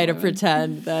try to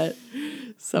pretend that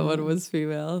someone was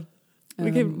female.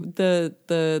 We could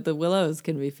the willows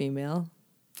can be female.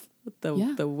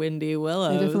 The windy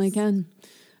willows. They definitely can.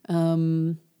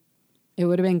 It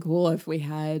would have been cool if we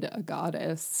had a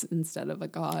goddess instead of a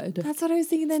god. That's what I was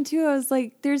thinking then too. I was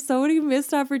like, there's so many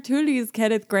missed opportunities,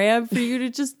 Kenneth Graham, for you to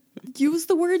just use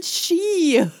the word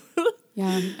she.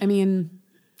 Yeah, I mean,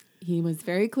 he was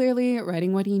very clearly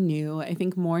writing what he knew. I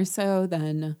think more so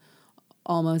than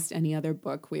almost any other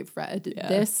book we've read.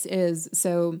 Yeah.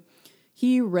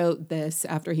 He wrote this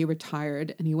after he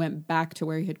retired, and he went back to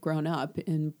where he had grown up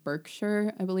in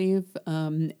Berkshire, I believe.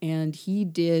 And he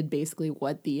did basically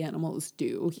what the animals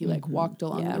do. He walked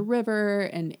along the river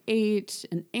and ate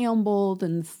and ambled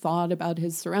and thought about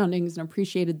his surroundings and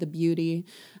appreciated the beauty.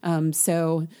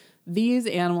 So these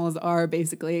animals are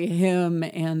basically him,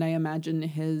 and I imagine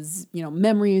his,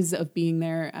 memories of being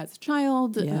there as a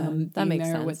child, that makes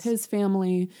sense. With his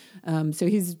family. So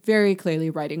he's very clearly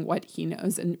writing what he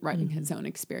knows and writing his own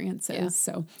experiences. Yeah.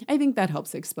 So I think that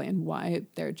helps explain why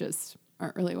there just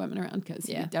aren't really women around, because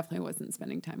he definitely wasn't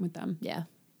spending time with them. Yeah.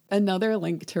 Another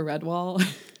link to Redwall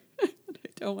that I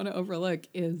don't want to overlook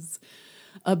is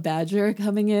a badger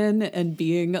coming in and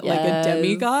being like a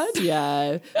demigod.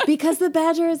 Yeah. Because the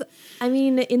badger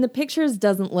in the pictures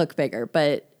doesn't look bigger,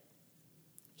 but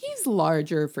he's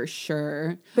larger for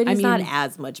sure. But he's not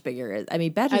as much bigger.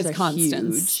 Badgers are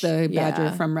Constance, huge. The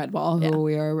badger from Redwall, who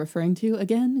we are referring to.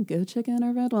 Again, go check out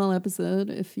our Redwall episode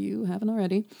if you haven't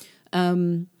already.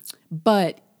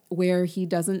 But where he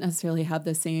doesn't necessarily have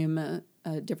the same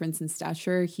difference in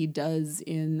stature, he does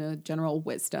in general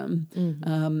wisdom.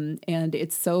 And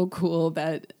it's so cool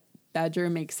that Badger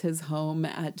makes his home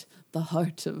at the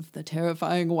heart of the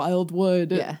terrifying Wildwood.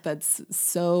 That's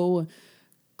so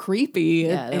creepy.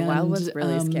 Yeah, the Wildwood's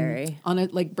really scary. On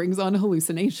it, like, brings on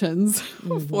hallucinations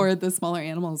for the smaller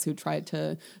animals who try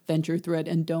to venture through it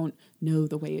and don't know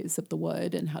the ways of the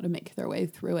wood and how to make their way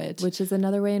through it. Which is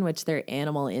another way in which their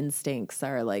animal instincts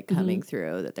are like coming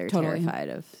through, that they're terrified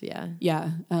of. Yeah.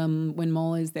 Yeah. When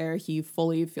Mole is there, he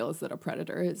fully feels that a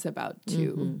predator is about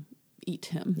to eat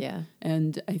him. Yeah.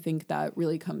 And I think that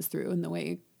really comes through in the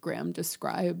way Graham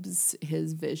describes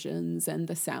his visions and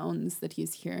the sounds that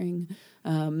he's hearing.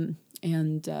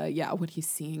 What he's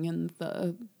seeing in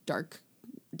the dark,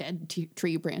 dead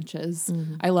tree branches.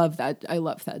 I love that. I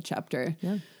love that chapter.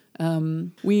 Yeah.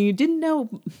 We didn't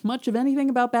know much of anything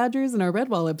about badgers in our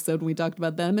Redwall episode when we talked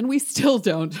about them, and we still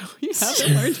don't. We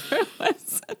haven't learned our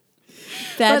lesson.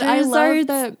 Badgers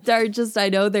are just, I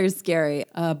know they're scary.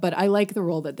 But I like the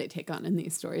role that they take on in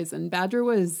these stories. And Badger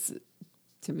was,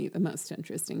 to me, the most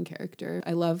interesting character.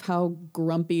 I love how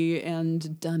grumpy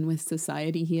and done with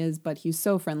society he is, but he's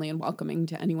so friendly and welcoming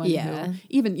to anyone who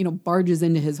even, barges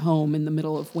into his home in the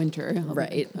middle of winter.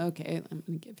 Right. Okay, I'm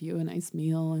going to give you a nice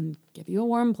meal and give you a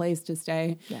warm place to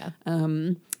stay. Yeah.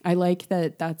 I like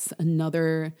that that's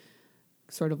another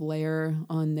sort of layer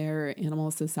on their animal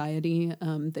society,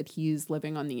 that he's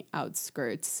living on the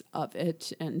outskirts of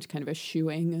it and kind of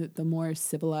eschewing the more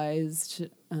civilized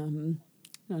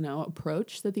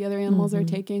approach that the other animals are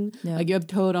taking. Yeah. Like, you have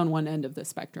Toad on one end of the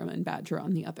spectrum and Badger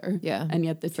on the other. Yeah, and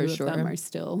yet the two of them are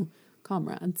still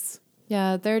comrades.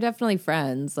 Yeah, they're definitely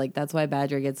friends. Like, that's why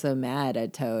Badger gets so mad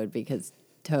at Toad, because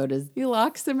Toad is he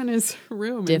locks him in his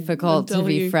room. Difficult to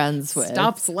be friends with.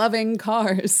 Stops loving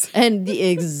cars. And the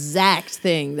exact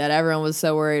thing that everyone was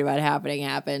so worried about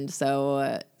happened.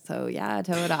 So yeah,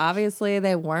 Toad, obviously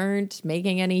they weren't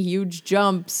making any huge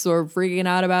jumps or freaking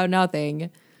out about nothing.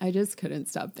 I just couldn't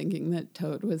stop thinking that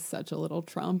Toad was such a little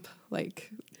Trump. Like,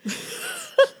 that's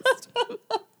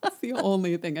the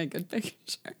only thing I could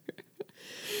picture.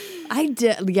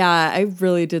 I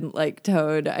really didn't like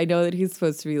Toad. I know that he's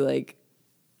supposed to be like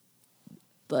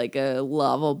a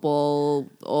lovable,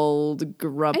 old,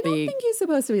 grumpy. I don't think he's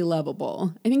supposed to be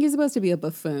lovable. I think he's supposed to be a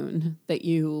buffoon that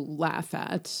you laugh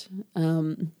at.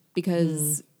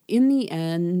 Because in the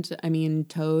end, I mean,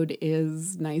 Toad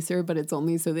is nicer, but it's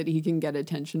only so that he can get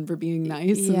attention for being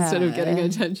nice instead of getting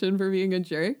attention for being a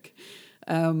jerk.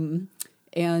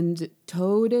 And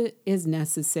Toad is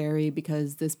necessary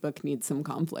because this book needs some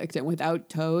conflict. And without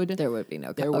Toad, there would be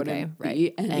no conflict. There wouldn't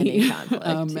be any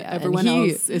conflict. Everyone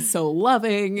else is so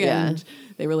loving and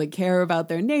they really care about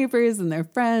their neighbors and their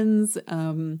friends.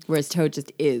 Whereas Toad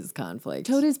just is conflict.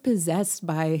 Toad is possessed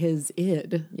by his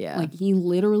id. Yeah. Like, he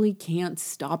literally can't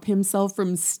stop himself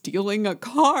from stealing a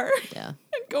car and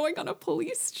going on a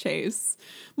police chase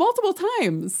multiple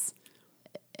times.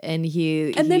 And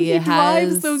he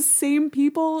drives those same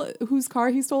people whose car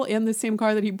he stole and the same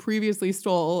car that he previously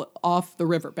stole off the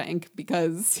riverbank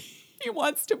because he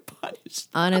wants to punish them.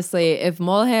 Honestly, if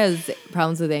Mole has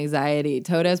problems with anxiety,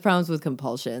 Toad has problems with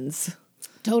compulsions.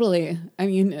 Totally. I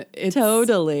mean, it's...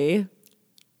 Totally.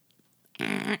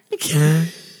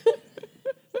 Is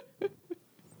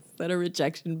that a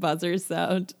rejection buzzer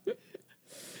sound?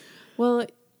 Well...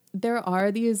 There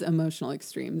are these emotional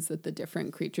extremes that the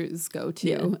different creatures go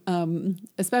to,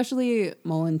 especially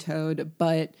Mole and Toad,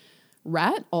 but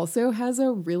Rat also has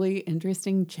a really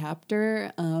interesting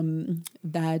chapter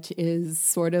that is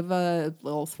sort of a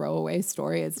little throwaway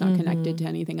story. It's not connected to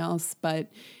anything else, but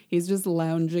he's just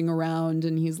lounging around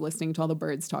and he's listening to all the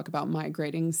birds talk about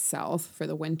migrating south for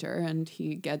the winter, and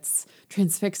he gets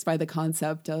transfixed by the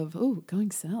concept of,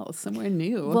 going south, somewhere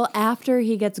new. Well, after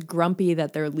he gets grumpy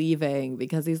that they're leaving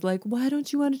because he's like, why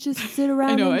don't you want to just sit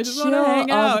around and chill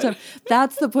all the time?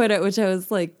 That's the point at which I was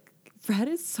like, Fred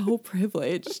is so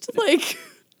privileged. Like,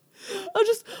 I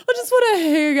just want to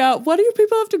hang out. Why do you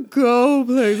people have to go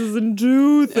places and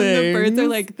do things? And the birds are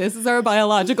like, this is our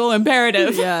biological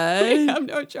imperative. Yeah. We have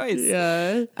no choice.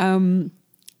 Yeah. And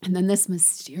then this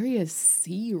mysterious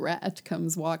sea rat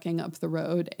comes walking up the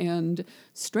road and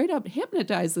straight up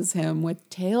hypnotizes him with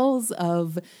tales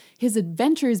of his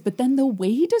adventures. But then the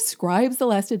way he describes the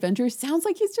last adventure sounds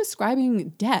like he's describing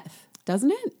death, doesn't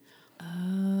it?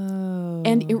 Oh.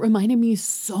 And it reminded me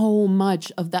so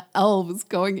much of the elves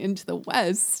going into the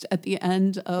West at the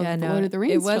end of the Lord of the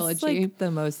Rings trilogy. It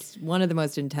was like one of the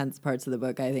most intense parts of the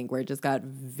book, I think, where it just got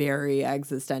very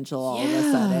existential all of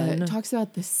a sudden. It talks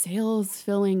about the sails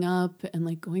filling up and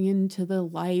like going into the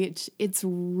light. It's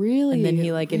really, and then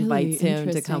he like really invites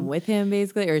him to come with him,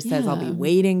 basically, or says, I'll be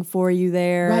waiting for you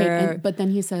there. Right. But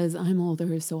then he says, I'm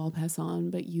older, so I'll pass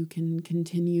on, but you can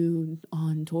continue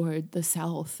on toward the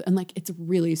south. And like, it's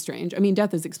really strange. I mean,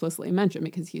 death is explicitly mentioned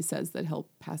because he says that he'll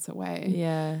pass away.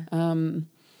 Yeah.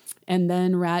 And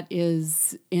then Rat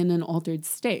is in an altered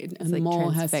state, and like Mole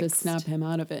has to transfixed. snap him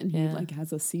out of it, and he like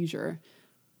has a seizure.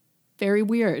 Very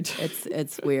weird.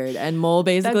 It's weird. And Mole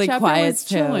basically quiets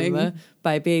him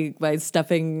by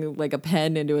stuffing like a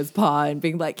pen into his paw and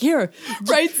being like, here,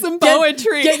 write some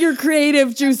poetry. Get your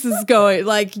creative juices going.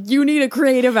 Like, you need a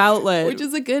creative outlet. Which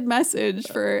is a good message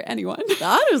for anyone.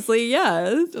 Honestly, yeah.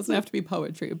 It doesn't have to be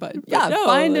poetry, but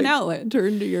find an outlet.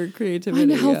 Turn to your creativity.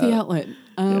 Find a healthy outlet.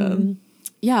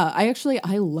 Yeah,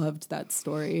 I loved that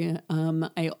story. All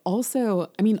of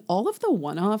the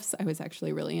one-offs I was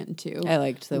actually really into. I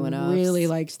liked the one-offs. Really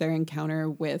liked their encounter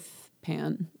with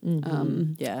Pan.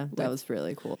 That was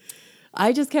really cool.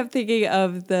 I just kept thinking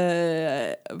of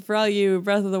for all you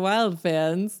Breath of the Wild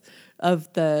fans,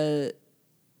 of the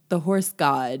horse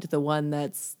god, the one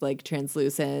that's like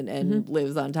translucent and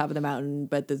lives on top of the mountain,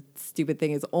 but the stupid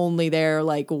thing is only there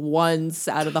like once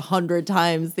out of the 100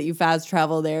 times that you fast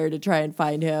travel there to try and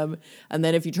find him. And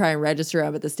then if you try and register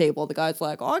him at the stable, the guy's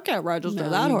like, oh, I can't register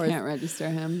that horse. You can't register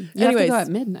him. You have to go at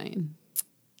midnight.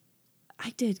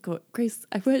 I did go, Grace.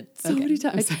 I went so many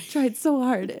times. I tried so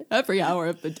hard. Every hour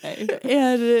of the day.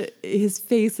 And his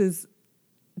face is,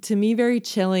 to me, very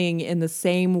chilling in the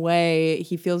same way.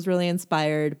 He feels really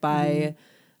inspired by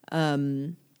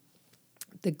the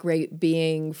great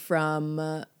being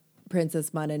from Princess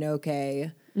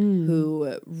Mononoke,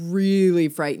 who really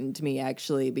frightened me,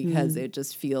 actually, because it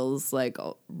just feels like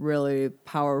really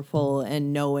powerful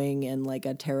and knowing in like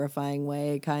a terrifying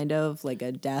way, kind of like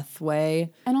a death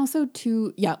way. And also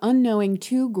unknowing,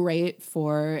 too great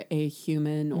for a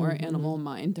human or animal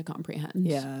mind to comprehend.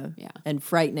 Yeah. And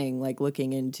frightening, like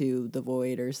looking into the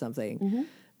void or something.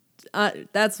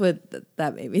 That's what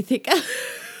that made me think of.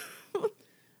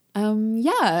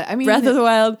 Breath of the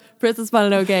Wild, Princess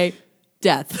Mononoke,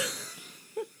 death.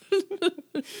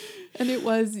 And it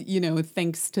was,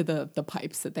 thanks to the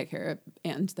pipes that they hear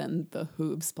and then the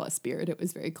hooves plus Beard, it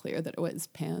was very clear that it was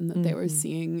Pan that they were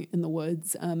seeing in the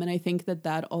woods. And I think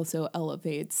that also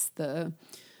elevates the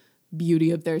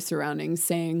beauty of their surroundings,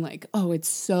 saying like, oh, it's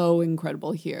so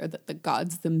incredible here that the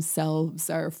gods themselves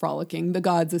are frolicking, the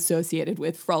gods associated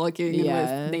with frolicking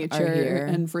and with nature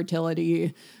and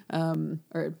fertility,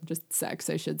 or just sex,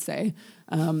 I should say,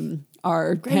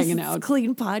 are Grace, hanging out.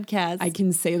 Clean podcast. I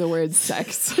can say the word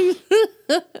sex.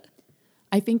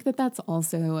 I think that's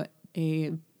also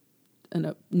a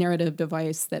narrative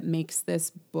device that makes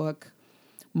this book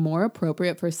more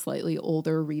appropriate for slightly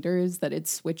older readers, that it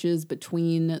switches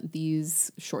between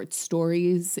these short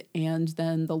stories and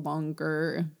then the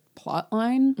longer plot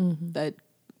line that,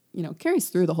 carries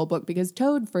through the whole book, because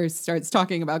Toad first starts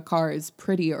talking about cars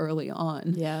pretty early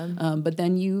on. Yeah. But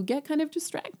then you get kind of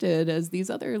distracted as these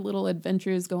other little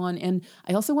adventures go on. And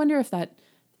I also wonder if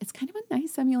it's kind of a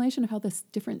nice emulation of how the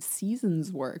different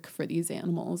seasons work for these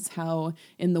animals, how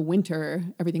in the winter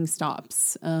everything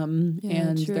stops and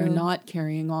they're not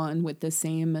carrying on with the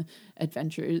same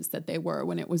adventures that they were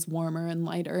when it was warmer and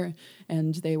lighter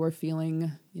and they were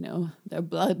feeling, their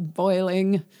blood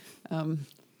boiling,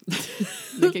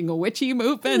 making a witchy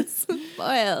movements.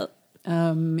 Boil.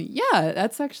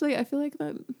 That's actually, I feel like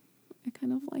that I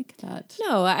kind of like that.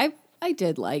 No, I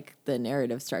did like the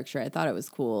narrative structure. I thought it was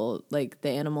cool. Like the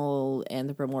animal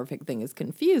anthropomorphic thing is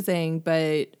confusing,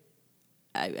 but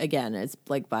again, it's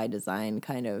like by design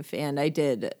kind of. And I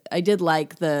did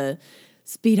like the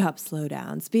speed up, slow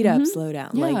down, speed up, slow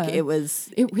down. Yeah. Like it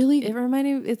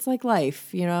reminded me, it's like life,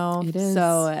 It is.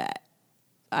 So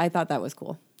I thought that was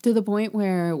cool. To the point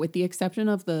where, with the exception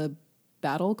of the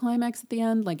battle climax at the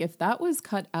end, like if that was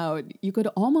cut out, you could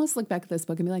almost look back at this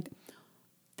book and be like,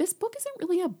 this book isn't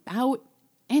really about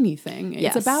anything.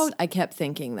 Yes, it's about, I kept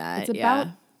thinking that. It's about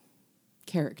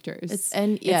characters. It's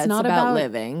not about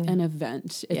living. An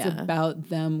event. It's about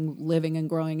them living and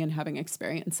growing and having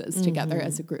experiences together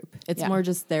as a group. It's more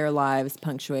just their lives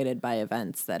punctuated by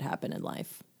events that happen in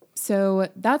life. So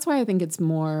that's why I think it's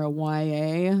more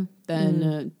YA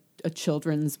than a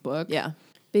children's book. Yeah.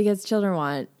 Because children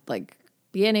want like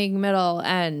beginning, middle,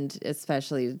 end,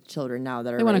 especially children now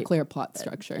that are they want a clear plot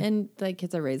structure. And like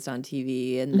kids are raised on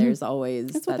TV and there's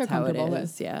always that's how it is.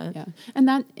 With. Yeah. And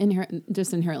that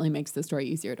inherently makes the story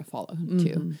easier to follow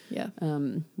too. Yeah.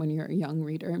 When you're a young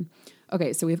reader.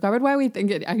 Okay, so we've covered why we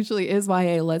think it actually is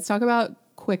YA. Let's talk about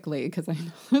quickly, because I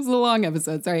know it was a long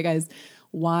episode. Sorry guys.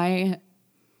 Why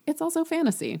it's also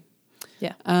fantasy.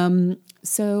 Yeah.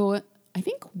 So I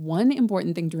think one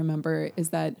important thing to remember is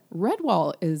that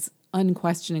Redwall is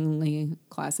unquestioningly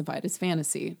classified as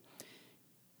fantasy.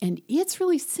 And it's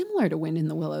really similar to Wind in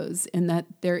the Willows in that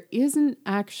there isn't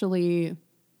actually...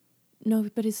 No,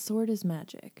 but his sword is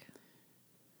magic.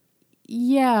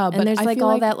 Yeah, but there's like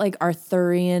all that like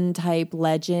Arthurian type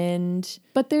legend.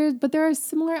 But there are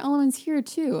similar elements here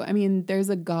too. I mean, there's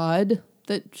a god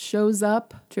that shows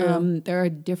up. True. There are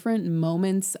different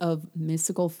moments of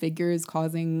mystical figures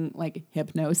causing like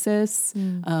hypnosis.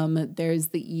 There's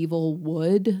the evil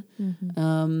wood.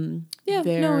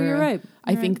 You're right.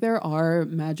 I think there are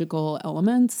magical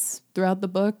elements throughout the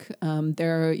book.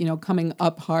 They're, coming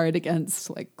up hard against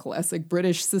like classic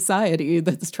British society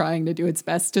that's trying to do its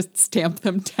best to stamp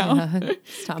them down.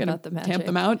 Stamp out the magic. Tamp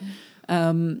them out.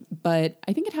 But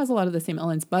I think it has a lot of the same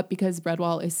elements, but because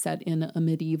Redwall is set in a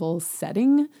medieval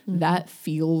setting, that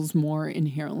feels more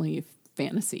inherently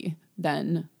fantasy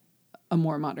than a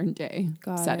more modern day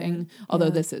setting.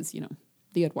 Although this is,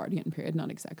 the Edwardian period, not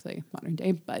exactly modern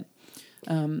day, but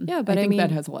I think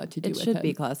that has a lot to do with it. It should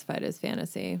be classified as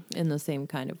fantasy in the same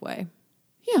kind of way.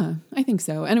 Yeah, I think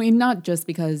so. And I mean, not just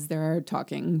because there are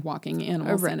talking, walking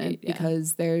animals in it,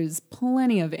 because there's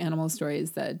plenty of animal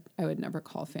stories that I would never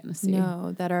call fantasy.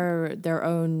 No, that are their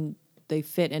own, they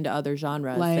fit into other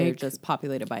genres. They're just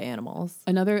populated by animals.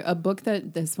 A book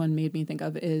that this one made me think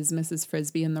of is Mrs.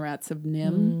 Frisby and the Rats of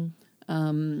Nim,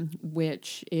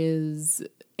 which is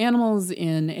animals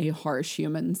in a harsh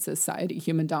human society,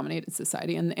 human-dominated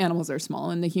society, and the animals are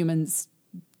small and the humans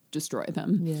destroy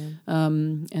them.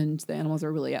 And the animals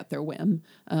are really at their whim.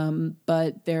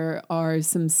 But there are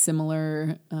some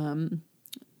similar,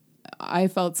 I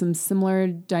felt some similar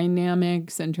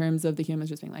dynamics in terms of the humans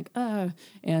just being like,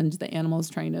 and the animals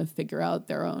trying to figure out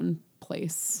their own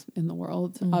place in the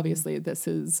world. Obviously, this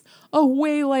is a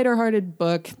way lighter-hearted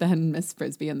book than Miss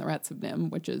Frisby and the Rats of Nim,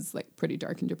 which is like pretty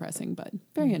dark and depressing, but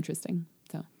very interesting.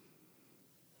 So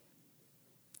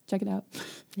check it out.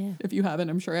 Yeah. If you haven't,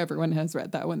 I'm sure everyone has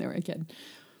read that when they were a kid.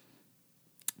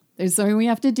 There's something we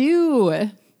have to do.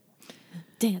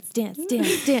 Dance, dance,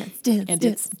 dance, dance, dance, and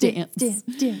dance, dance.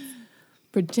 dance.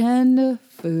 Pretend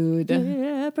food.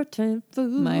 Yeah, pretend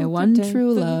food. My one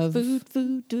true love.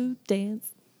 Food, do dance.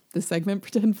 The segment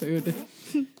Pretend Food.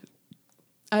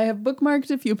 I have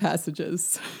bookmarked a few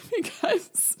passages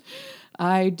because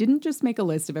I didn't just make a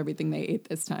list of everything they ate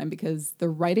this time, because the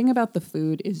writing about the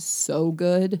food is so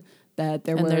good that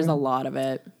there's a lot of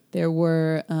it. There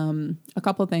were a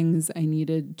couple things I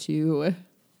needed to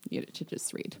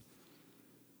just read.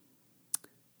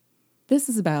 This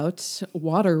is about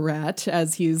Water Rat,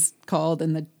 as he's called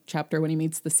in the chapter when he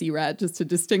meets the Sea Rat, just to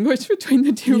distinguish between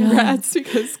the two rats,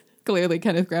 because clearly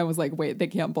Kenneth Grahame was like, wait, they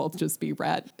can't both just be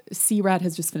rat. Sea Rat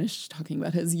has just finished talking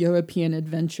about his European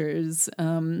adventures,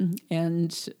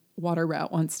 and Water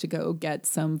Rat wants to go get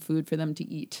some food for them to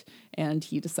eat, and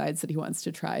he decides that he wants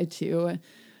to try to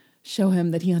show him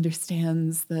that he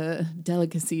understands the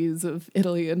delicacies of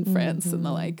Italy and France and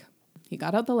the like. He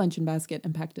got out the luncheon basket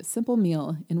and packed a simple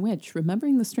meal in which,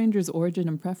 remembering the stranger's origin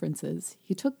and preferences,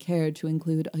 he took care to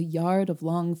include a yard of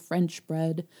long French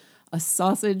bread, a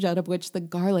sausage out of which the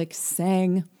garlic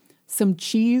sang, some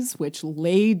cheese which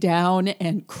lay down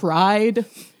and cried,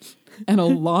 and a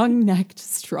long-necked,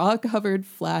 straw-covered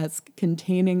flask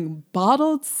containing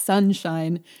bottled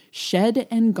sunshine shed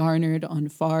and garnered on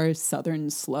far southern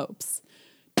slopes.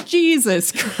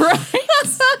 Jesus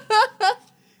Christ!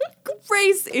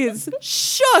 Grace is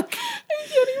shook. I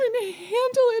can't even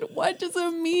handle it. What does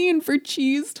it mean for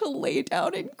cheese to lay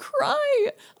down and cry?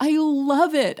 I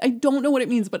love it. I don't know what it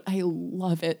means, but I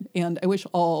love it. And I wish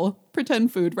all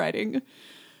pretend food writing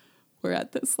were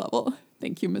at this level.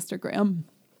 Thank you, Mr. Grahame.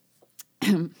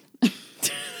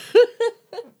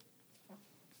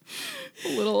 A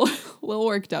little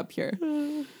worked up here.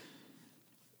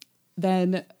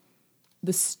 Then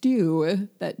the stew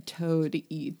that Toad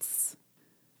eats.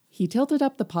 He tilted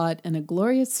up the pot, and a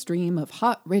glorious stream of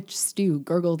hot, rich stew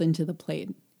gurgled into the plate.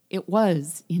 It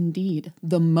was, indeed,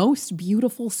 the most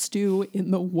beautiful stew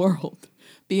in the world,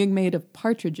 being made of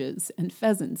partridges and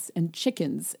pheasants and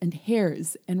chickens and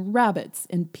hares and rabbits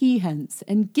and peahens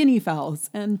and guinea fowls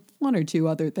and one or two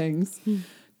other things.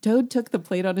 Toad took the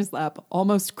plate on his lap,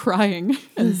 almost crying,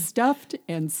 and stuffed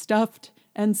and stuffed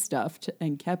and stuffed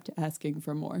and kept asking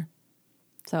for more.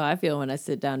 That's how I feel when I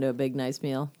sit down to a big, nice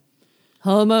meal.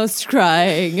 Almost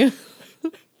crying.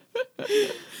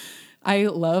 I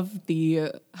love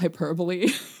the hyperbole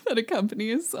that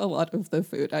accompanies a lot of the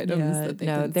food items that they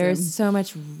consume. There's so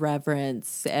much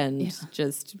reverence and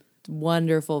just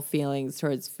wonderful feelings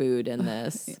towards food in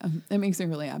this. It makes me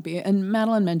really happy. And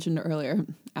Madeline mentioned earlier,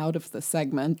 out of the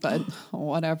segment, but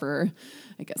whatever.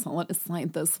 I guess I'll let it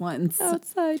slide this once.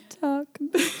 Outside talk.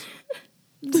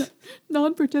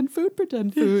 Non-pretend food,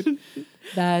 pretend food.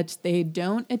 That they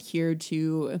don't adhere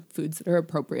to foods that are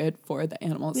appropriate for the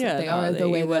animals that they are. The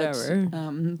way whatever.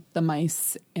 that the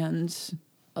mice and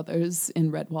others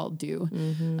in Redwall do.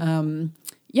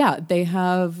 They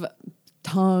have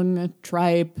tongue,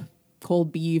 tripe,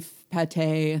 cold beef,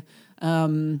 pate,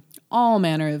 all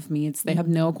manner of meats. They have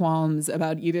no qualms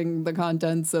about eating the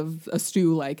contents of a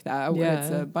stew like that, where it's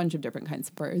a bunch of different kinds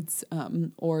of birds,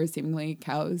 or seemingly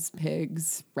cows,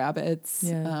 pigs, rabbits.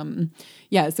 So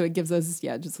it gives us,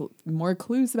 just more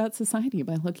clues about society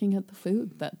by looking at the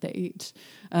food that they eat.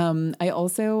 I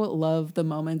also love the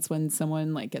moments when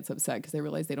someone like gets upset because they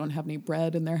realize they don't have any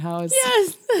bread in their house.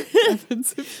 Yes.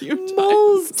 Happens a few times.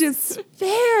 Mole's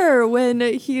despair when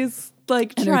he's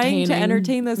like trying to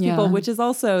entertain those people, which is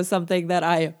also something that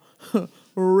I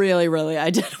really, really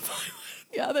identify with.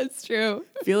 Yeah, that's true.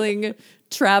 Feeling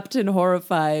trapped and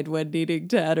horrified when needing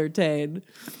to entertain.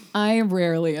 I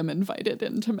rarely am invited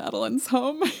into Madeline's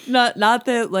home. Not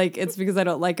that like it's because I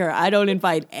don't like her. I don't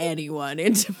invite anyone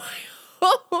into my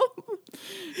home.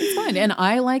 It's fine. And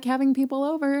I like having people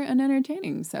over and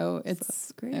entertaining. So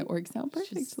it's great. It works out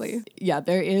perfectly.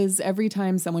 There is, every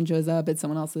time someone shows up at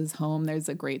someone else's home, there's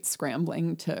a great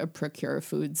scrambling to procure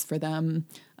foods for them.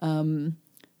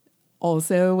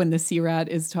 Also, when the sea rat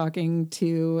is talking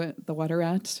to the water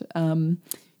rat,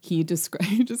 he just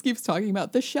keeps talking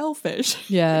about the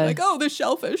shellfish. Yeah. Like, oh, the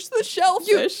shellfish.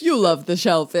 You love the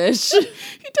shellfish. He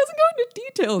doesn't go into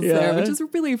details there, which is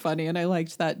really funny. And I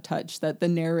liked that touch that the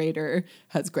narrator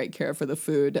has great care for the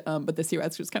food. But the sea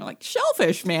rat's just kind of like,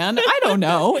 shellfish, man. I don't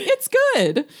know. It's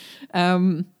good.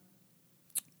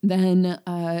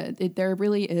 There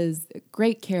really is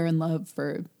great care and love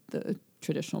for the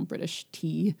traditional British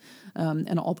tea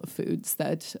and all the foods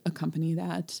that accompany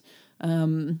that.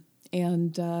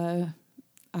 And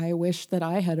I wish that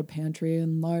I had a pantry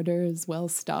and larder as well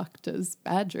stocked as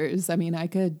Badger's. I mean, I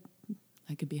could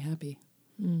be happy.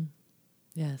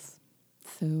 Yes.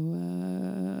 So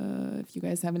if you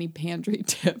guys have any pantry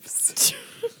tips,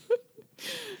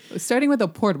 starting with a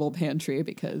portable pantry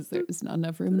because there's not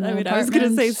enough room. I was going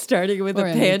to say starting with a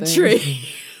pantry.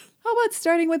 How about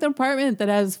starting with an apartment that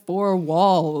has 4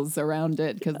 walls around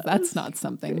it? Because that's not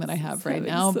something that I have right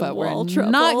now, but we're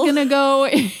not going to go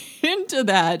into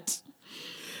that.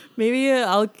 Maybe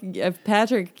if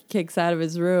Patrick kicks out of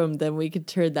his room, then we could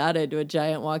turn that into a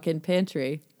giant walk-in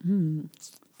pantry.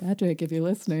 Patrick, if you're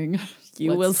listening,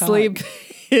 you will sleep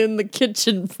in the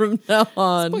kitchen from now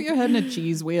on. Just put your head in a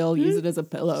cheese wheel, use it as a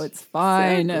pillow. It's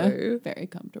fine. Exactly. Very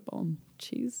comfortable.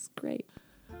 Cheese, great.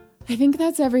 I think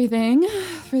that's everything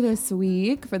for this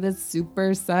week, for this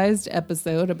super-sized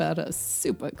episode about a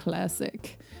super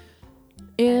classic.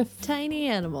 Tiny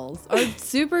animals, or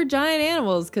super giant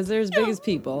animals, because they're as big as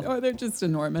people. Or they're just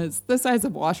enormous, the size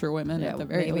of washerwomen at the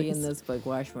very least. Maybe in this book,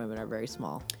 washerwomen are very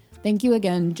small. Thank you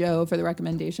again, Joe, for the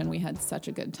recommendation. We had such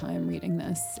a good time reading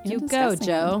this. You go,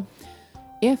 Joe.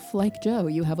 If, like Joe,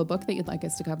 you have a book that you'd like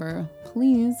us to cover,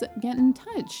 please get in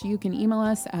touch. You can email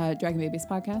us at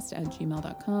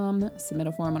dragonbabiespodcast@gmail.com, submit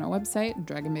a form on our website,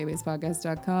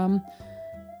 dragonbabiespodcast.com,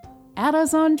 add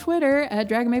us on Twitter at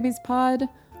dragonbabiespod,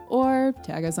 or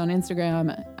tag us on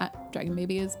Instagram at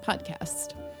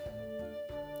dragonbabiespodcast.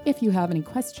 If you have any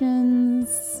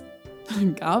questions,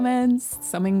 comments,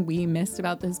 something we missed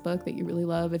about this book that you really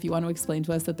love, if you want to explain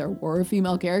to us that there were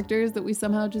female characters that we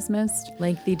somehow just missed,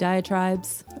 lengthy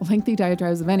diatribes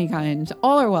of any kind,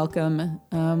 all are welcome.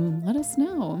 Let us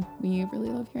know. We really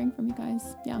love hearing from you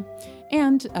guys. Yeah.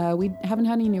 And we haven't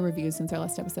had any new reviews since our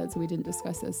last episode, so we didn't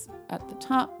discuss this at the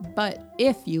top, but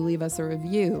if you leave us a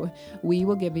review, we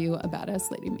will give you a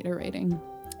Badass Lady Meter rating.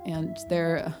 And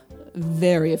they're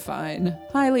very fine,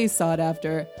 highly sought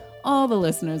after. All the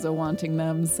listeners are wanting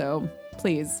them, so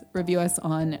please review us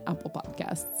on Apple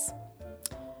Podcasts.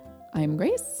 I'm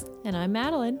Grace. And I'm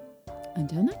Madeline.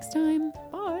 Until next time.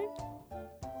 Bye.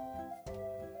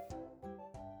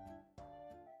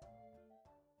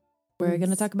 We're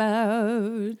going to talk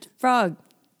about frog,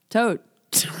 toad.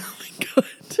 Oh my God.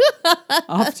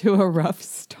 Off to a rough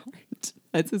start.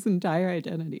 That's his entire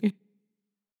identity.